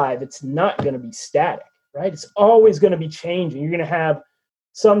alive, it's not going to be static, right? It's always going to be changing. You're going to have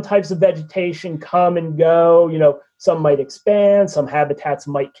some types of vegetation come and go. Some might expand, some habitats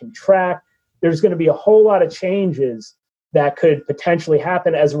might contract. There's going to be a whole lot of changes that could potentially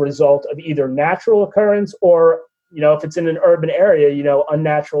happen as a result of either natural occurrence or, if it's in an urban area,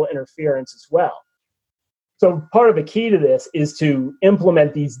 unnatural interference as well. So part of the key to this is to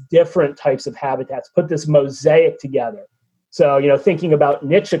implement these different types of habitats, put this mosaic together. So, thinking about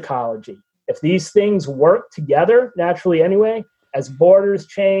niche ecology, if these things work together naturally anyway, as borders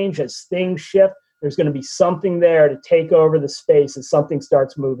change, as things shift, there's going to be something there to take over the space as something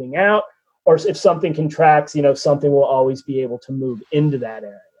starts moving out. Or if something contracts, something will always be able to move into that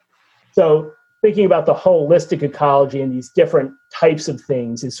area. So thinking about the holistic ecology and these different types of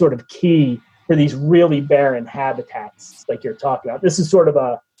things is sort of key for these really barren habitats like you're talking about. This is sort of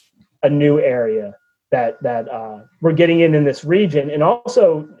a new area that we're getting in this region. And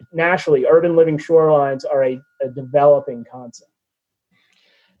also nationally, urban living shorelines are a developing concept.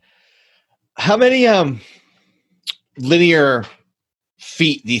 How many linear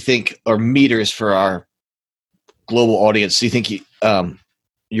feet do you think, or meters for our global audience, do you think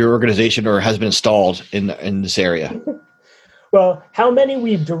your organization or has been installed in this area? Well, how many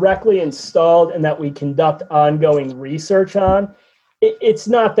we've directly installed and that we conduct ongoing research on It's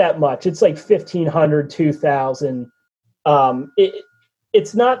not that much. It's like 1,500, 2,000.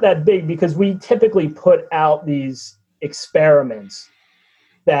 It's not that big because we typically put out these experiments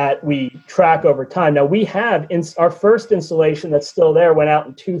that we track over time. Now, we have our first installation that's still there went out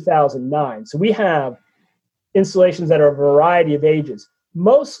in 2009. So we have installations that are a variety of ages,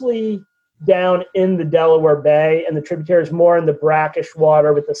 mostly down in the Delaware Bay and the tributaries, more in the brackish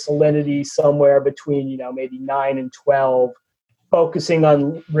water with the salinity somewhere between, maybe 9 and 12, focusing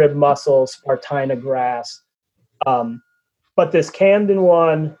on rib mussel, Spartina grass. But this Camden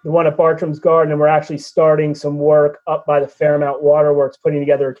one, the one at Bartram's Garden, and we're actually starting some work up by the Fairmount Waterworks, putting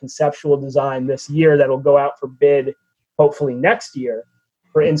together a conceptual design this year that'll go out for bid, hopefully next year,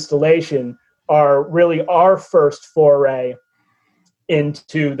 for installation, are really our first foray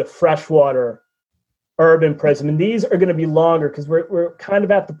into the freshwater urban prism. And these are going to be longer because we're kind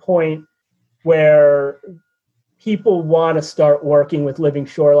of at the point where people want to start working with living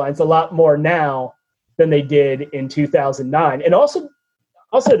shorelines a lot more now than they did in 2009. And also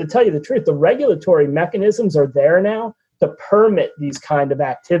to tell you the truth, the regulatory mechanisms are there now to permit these kind of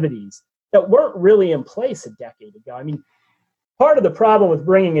activities that weren't really in place a decade ago. I mean, part of the problem with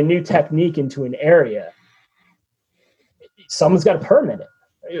bringing a new technique into an area, someone's got to permit it.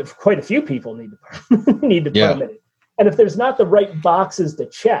 Quite a few people need to permit it. And if there's not the right boxes to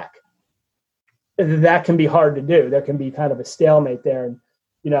check, that can be hard to do. There can be kind of a stalemate there. And,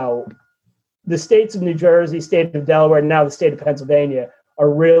 the states of New Jersey, state of Delaware, and now the state of Pennsylvania are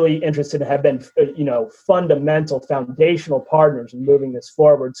really interested and have been, fundamental, foundational partners in moving this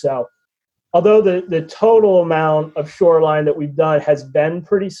forward. So although the total amount of shoreline that we've done has been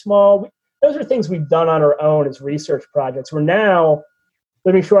pretty small, those are things we've done on our own as research projects. We're now,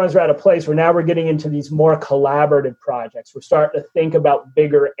 living shorelines are at a place where now we're getting into these more collaborative projects. We're starting to think about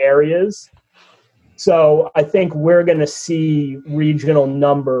bigger areas. So I think we're going to see regional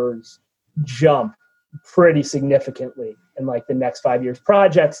numbers jump pretty significantly in like the next 5 years.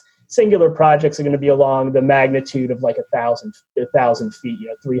 Singular projects are going to be along the magnitude of like 1,000 feet,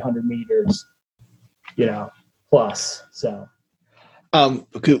 300 meters, plus. So, we're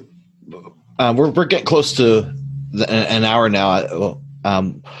getting close to an hour now.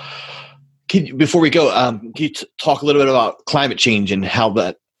 Before we go, can you talk a little bit about climate change and how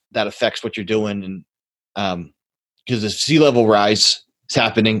that affects what you're doing? And because the sea level rise is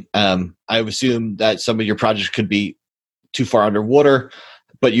happening, I would assume that some of your projects could be too far underwater,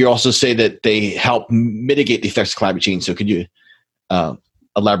 but you also say that they help mitigate the effects of climate change. So could you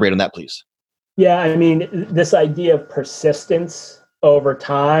elaborate on that, please? Yeah, I mean, this idea of persistence over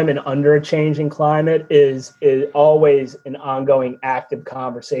time and under a changing climate is always an ongoing active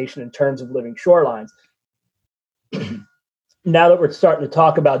conversation in terms of living shorelines. Now that we're starting to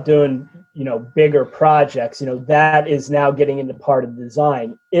talk about doing, bigger projects, that is now getting into part of the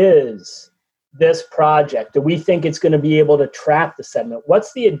design. Is this project, do we think it's going to be able to trap the sediment?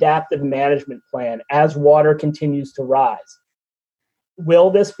 What's the adaptive management plan as water continues to rise? Will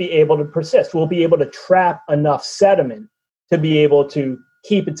this be able to persist? Will it be able to trap enough sediment to be able to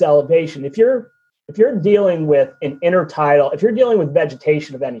keep its elevation? If you're dealing with if you're dealing with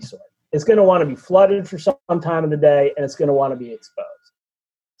vegetation of any sort, it's going to want to be flooded for some time of the day, and it's going to want to be exposed.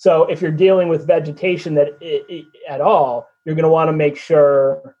 So if you're dealing with vegetation at all, you're going to want to make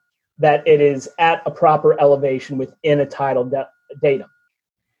sure that it is at a proper elevation within a tidal datum.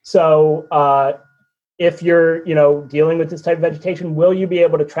 So if you're dealing with this type of vegetation, will you be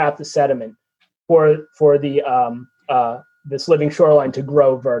able to trap the sediment for the this living shoreline to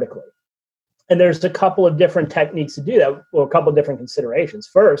grow vertically? And there's a couple of different techniques to do that, or a couple of different considerations.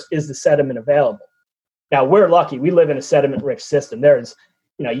 First, is the sediment available? Now, we're lucky. We live in a sediment-rich system. There's,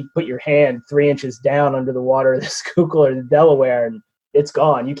 you put your hand 3 inches down under the water of the Schuylkill or the Delaware, and it's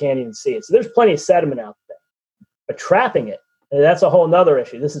gone. You can't even see it. So there's plenty of sediment out there. But trapping it, that's a whole nother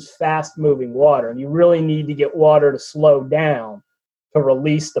issue. This is fast-moving water, and you really need to get water to slow down to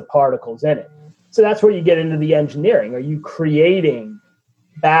release the particles in it. So that's where you get into the engineering. Are you creating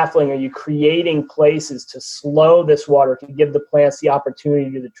baffling? Are you creating places to slow this water to give the plants the opportunity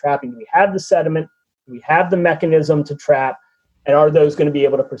to do the trapping? Do we have the sediment? Do we have the mechanism to trap? And are those going to be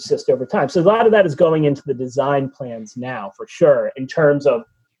able to persist over time? So a lot of that is going into the design plans now, for sure, in terms of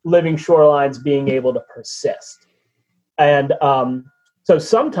living shorelines being able to persist. And so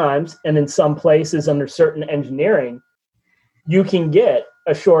sometimes, and in some places under certain engineering, you can get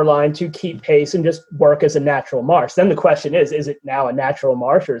a shoreline to keep pace and just work as a natural marsh. Then the question is it now a natural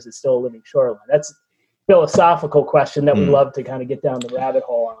marsh, or is it still a living shoreline? That's a philosophical question that we love to kind of get down the rabbit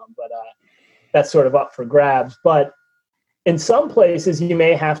hole on, but that's sort of up for grabs. But in some places, you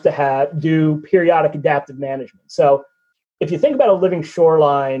may have to do periodic adaptive management. So if you think about a living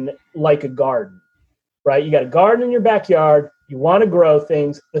shoreline like a garden, right? You got a garden in your backyard. You want to grow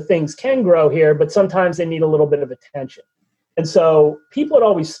things. The things can grow here, but sometimes they need a little bit of attention. And so people had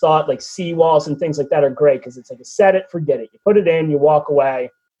always thought like seawalls and things like that are great because it's like a set it, forget it. You put it in, you walk away,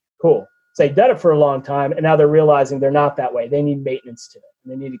 cool. So they've done it for a long time, and now they're realizing they're not that way. They need maintenance to it,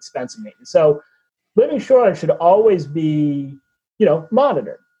 and they need expensive maintenance. So living shoreline should always be,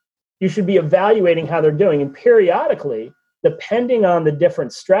 monitored. You should be evaluating how they're doing, and periodically, depending on the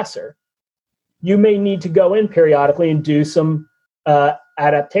different stressor, you may need to go in periodically and do some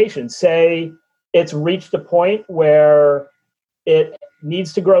adaptation. Say it's reached a point where it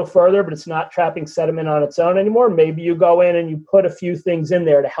needs to grow further, but it's not trapping sediment on its own anymore. Maybe you go in and you put a few things in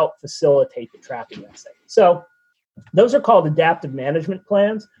there to help facilitate the trapping of sediment. So those are called adaptive management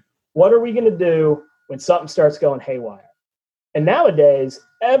plans. What are we going to do when something starts going haywire? And nowadays,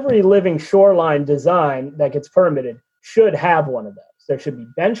 every living shoreline design that gets permitted should have one of those. There should be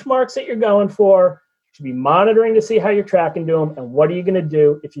benchmarks that you're going for, should be monitoring to see how you're tracking to them, and what are you going to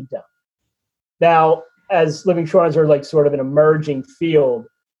do if you don't. Now, as living shorelines are like sort of an emerging field,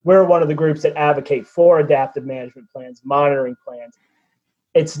 we're one of the groups that advocate for adaptive management plans, monitoring plans.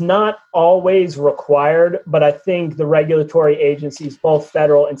 It's not always required, but I think the regulatory agencies, both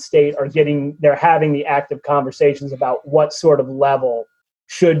federal and state, they're having the active conversations about what sort of level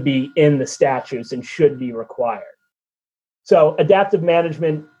should be in the statutes and should be required. So adaptive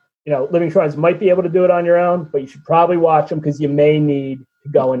management, living shorelines might be able to do it on your own, but you should probably watch them because you may need to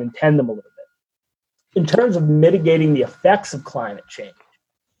go in and tend them a little bit. In terms of mitigating the effects of climate change,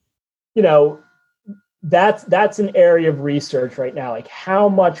 that's an area of research right now. Like, how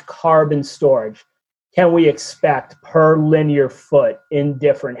much carbon storage can we expect per linear foot in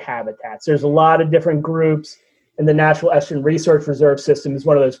different habitats? There's a lot of different groups, and the National Estuary Research Reserve System is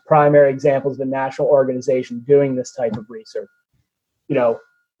one of those primary examples of a national organization doing this type of research.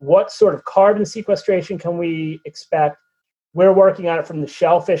 What sort of carbon sequestration can we expect? We're working on it from the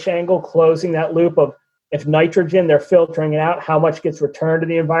shellfish angle, closing that loop of, if nitrogen, they're filtering it out, how much gets returned to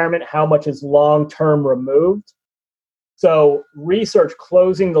the environment, how much is long-term removed. So research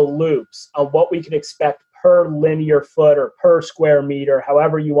closing the loops on what we can expect per linear foot or per square meter,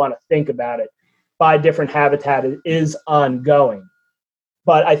 however you want to think about it, by different habitat is ongoing.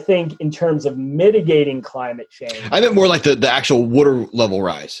 But I think in terms of mitigating climate change, I meant more like the actual water level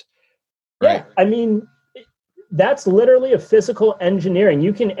rise. Right? Yeah, that's literally a physical engineering.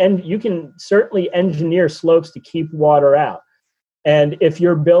 You can certainly engineer slopes to keep water out. And if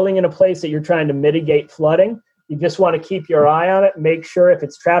you're building in a place that you're trying to mitigate flooding, you just want to keep your eye on it. Make sure if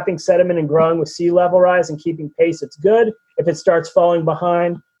it's trapping sediment and growing with sea level rise and keeping pace, it's good. If it starts falling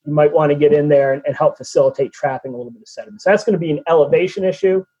behind, you might want to get in there and help facilitate trapping a little bit of sediment. So that's going to be an elevation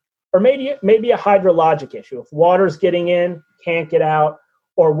issue, or maybe a hydrologic issue. If water's getting in, can't get out,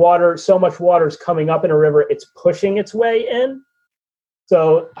 or so much water is coming up in a river, it's pushing its way in.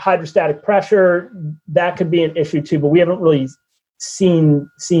 So hydrostatic pressure, that could be an issue too, but we haven't really seen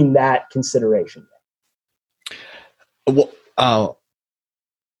that consideration yet. Well,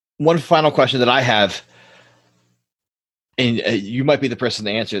 one final question that I have, and you might be the person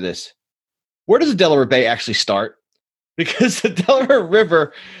to answer this. Where does the Delaware Bay actually start? Because the Delaware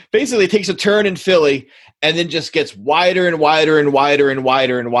River basically takes a turn in Philly and then just gets wider and wider and wider and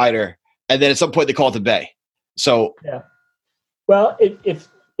wider and wider. And then at some point they call it the Bay. So yeah. Well, if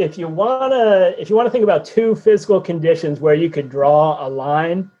you wanna think about two physical conditions where you could draw a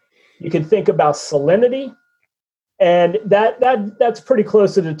line, you can think about salinity, and that's pretty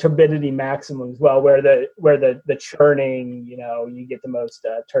close to the turbidity maximum as well, where the churning, you get the most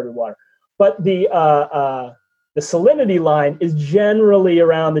turbid water. But the salinity line is generally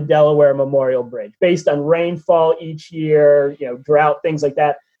around the Delaware Memorial Bridge, based on rainfall each year, drought, things like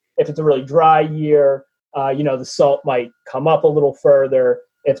that. If it's a really dry year, the salt might come up a little further.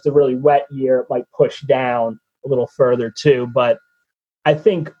 If it's a really wet year, it might push down a little further too. But I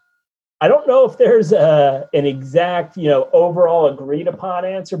don't know if there's an exact, overall agreed upon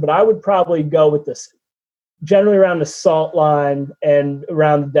answer, but I would probably go with this generally around the salt line and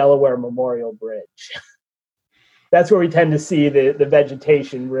around the Delaware Memorial Bridge. That's where we tend to see the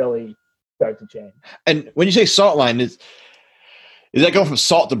vegetation really start to change. And when you say salt line, is that going from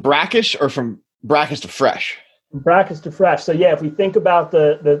salt to brackish or from brackish to fresh? From brackish to fresh. So yeah, if we think about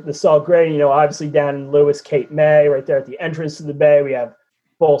the salt gradient, obviously down in Lewis, Cape May, right there at the entrance to the bay, we have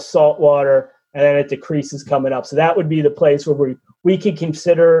full salt water, and then it decreases coming up. So that would be the place where we could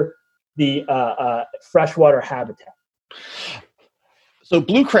consider the freshwater habitat. So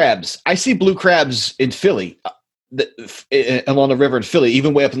blue crabs, I see blue crabs in Philly. Along the river in Philly,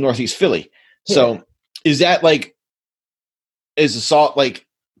 even way up in northeast Philly. So is that like is the salt like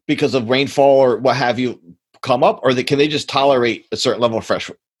because of rainfall or what have you come up, or can they just tolerate a certain level of fresh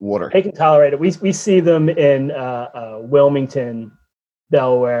water? They can tolerate it. We see them in Wilmington,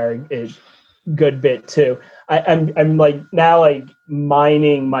 Delaware, a good bit too. I'm like now like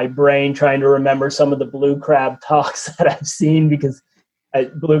mining my brain trying to remember some of the blue crab talks that I've seen, because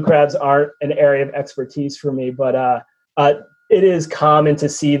blue crabs aren't an area of expertise for me, but it is common to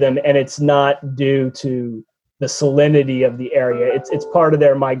see them, and it's not due to the salinity of the area. It's part of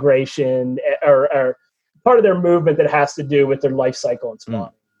their migration or part of their movement that has to do with their life cycle and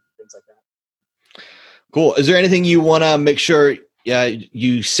spawning, things like that. Cool. Is there anything you want to make sure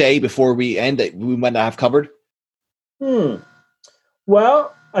you say before we end that we might not have covered?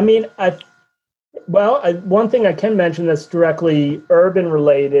 Well, I mean, one thing I can mention that's directly urban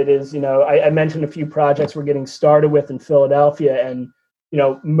related is, I mentioned a few projects we're getting started with in Philadelphia, and,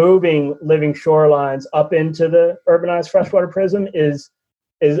 moving living shorelines up into the urbanized freshwater prism is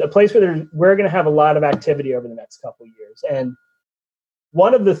a place where we're going to have a lot of activity over the next couple of years. And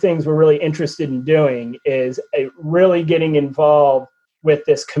one of the things we're really interested in doing is really getting involved with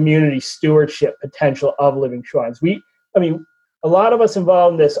this community stewardship potential of living shorelines. A lot of us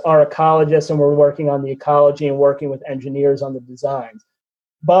involved in this are ecologists, and we're working on the ecology and working with engineers on the designs.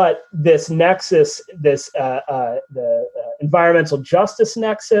 But this nexus, the environmental justice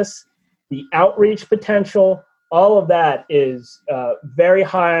nexus, the outreach potential, all of that is very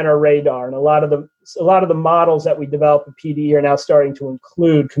high on our radar. And a lot of the models that we develop at PD are now starting to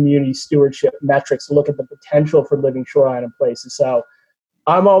include community stewardship metrics to look at the potential for living shoreline in places. So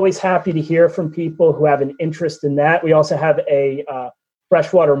I'm always happy to hear from people who have an interest in that. We also have a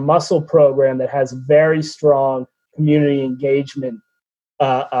freshwater mussel program that has very strong community engagement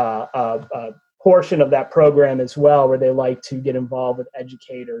portion of that program as well, where they like to get involved with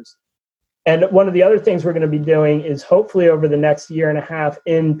educators. And one of the other things we're going to be doing is hopefully over the next year and a half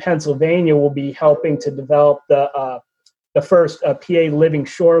in Pennsylvania, we'll be helping to develop the first PA Living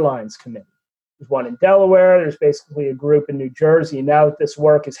Shorelines Committee. There's one in Delaware. There's basically a group in New Jersey. And now that this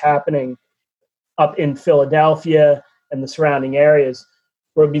work is happening up in Philadelphia and the surrounding areas,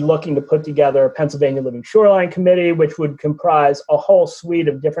 we'll be looking to put together a Pennsylvania Living Shoreline Committee, which would comprise a whole suite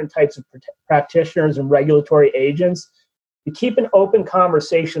of different types of practitioners and regulatory agents to keep an open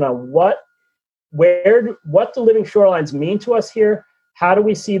conversation on what do living shorelines mean to us here, how do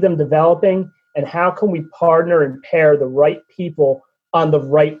we see them developing, and how can we partner and pair the right people on the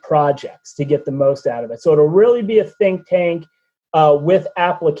right projects to get the most out of it. So it'll really be a think tank with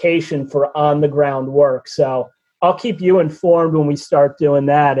application for on-the-ground work. So I'll keep you informed when we start doing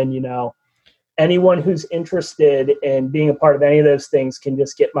that. And, anyone who's interested in being a part of any of those things can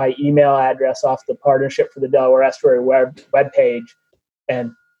just get my email address off the Partnership for the Delaware Estuary webpage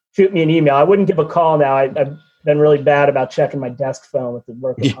and shoot me an email. I wouldn't give a call now. I've been really bad about checking my desk phone with the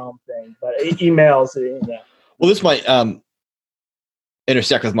work at home thing, but emails. Well, this might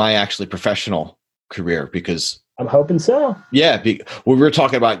intersect with my actually professional career, because I'm hoping so. Yeah. We were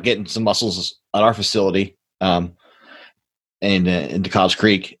talking about getting some mussels at our facility into College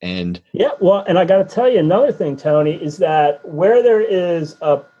Creek. And I got to tell you another thing, Tony, is that where there is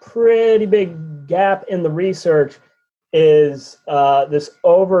a pretty big gap in the research is this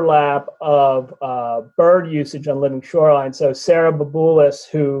overlap of bird usage on living shoreline. So Sarah Baboulis,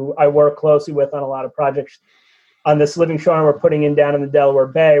 who I work closely with on a lot of projects on this living shoreline we're putting in down in the Delaware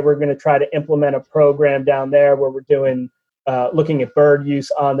Bay, we're going to try to implement a program down there where we're doing looking at bird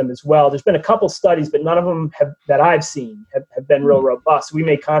use on them as well. There's been a couple studies, but none of them that I've seen have been real robust. We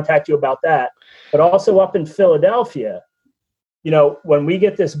may contact you about that. But also up in Philadelphia, when we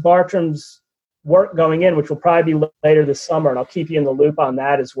get this Bartram's work going in, which will probably be later this summer, and I'll keep you in the loop on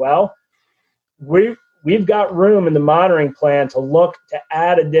that as well, we've got room in the monitoring plan to look to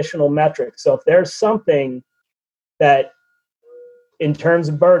add additional metrics. So if there's something that in terms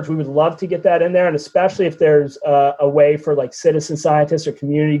of birds, we would love to get that in there. And especially if there's a way for like citizen scientists or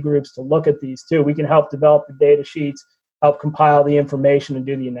community groups to look at these too, we can help develop the data sheets, help compile the information, and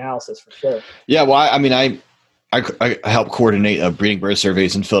do the analysis for sure. Yeah, well, I help coordinate breeding bird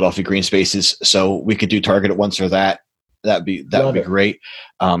surveys in Philadelphia green spaces, so we could do targeted ones for that. That would be great.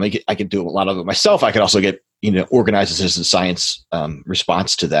 I could do a lot of it myself. I could also get organize a citizen science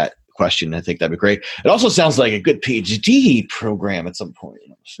response to that question. I think that'd be great. It also sounds like a good PhD program at some point.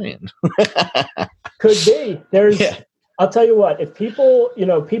 I'm saying could be. I'll tell you what, if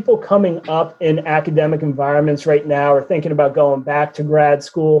people coming up in academic environments right now are thinking about going back to grad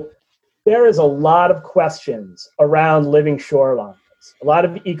school, there is a lot of questions around living shorelines, a lot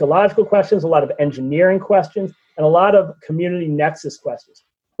of ecological questions, a lot of engineering questions, and a lot of community nexus questions.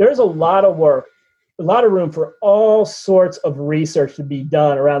 There's a lot of work. a lot of room for all sorts of research to be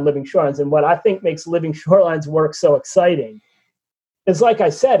done around living shorelines. And what I think makes living shorelines work so exciting is, like I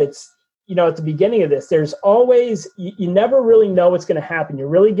said, it's, at the beginning of this, there's always, you never really know what's going to happen. You're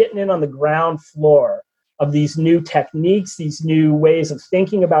really getting in on the ground floor of these new techniques, these new ways of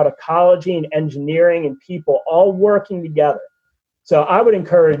thinking about ecology and engineering and people all working together. So I would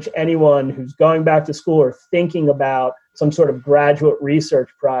encourage anyone who's going back to school or thinking about some sort of graduate research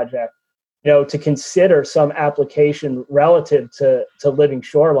project, to consider some application relative to living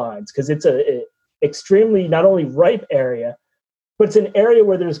shorelines, because it's a extremely not only ripe area, but it's an area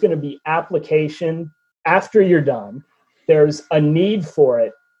where there's going to be application after you're done. There's a need for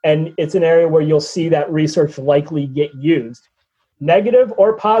it. And it's an area where you'll see that research likely get used. Negative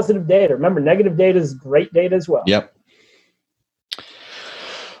or positive data. Remember, negative data is great data as well. Yep.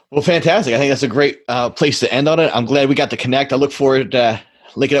 Well, fantastic. I think that's a great place to end on it. I'm glad we got to connect. I look forward to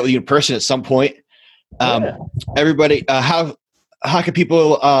linking up with you in person at some point. Everybody, how can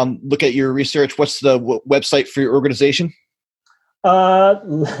people look at your research? What's the website for your organization?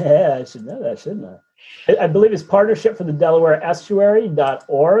 I should know that, shouldn't I? I believe it's partnership for the Delaware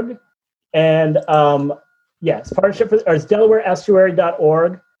Estuary.org. And it's it's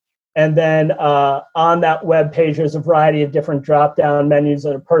DelawareEstuary.org. And then on that web page, there's a variety of different drop-down menus.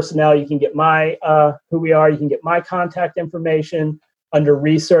 Under personnel, you can get my who we are. You can get my contact information. Under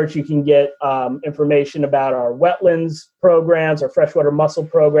research, you can get information about our wetlands programs, our freshwater mussel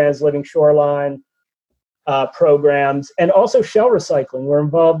programs, living shoreline programs, and also shell recycling. We're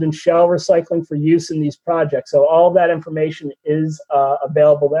involved in shell recycling for use in these projects. So all of that information is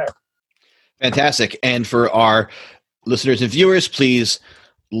available there. Fantastic. And for our listeners and viewers, please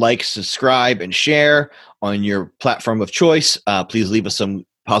like, subscribe, and share on your platform of choice. Please leave us some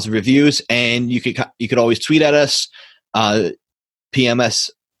positive reviews, and you could always tweet at us, PM us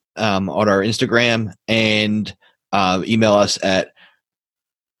on our Instagram, and email us at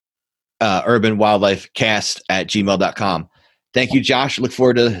urbanwildlifecast@gmail.com. Thank you, Josh. Look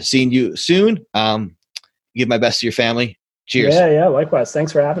forward to seeing you soon. Give my best to your family. Cheers. Yeah, likewise.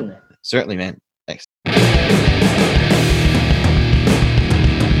 Thanks for having me. Certainly, man.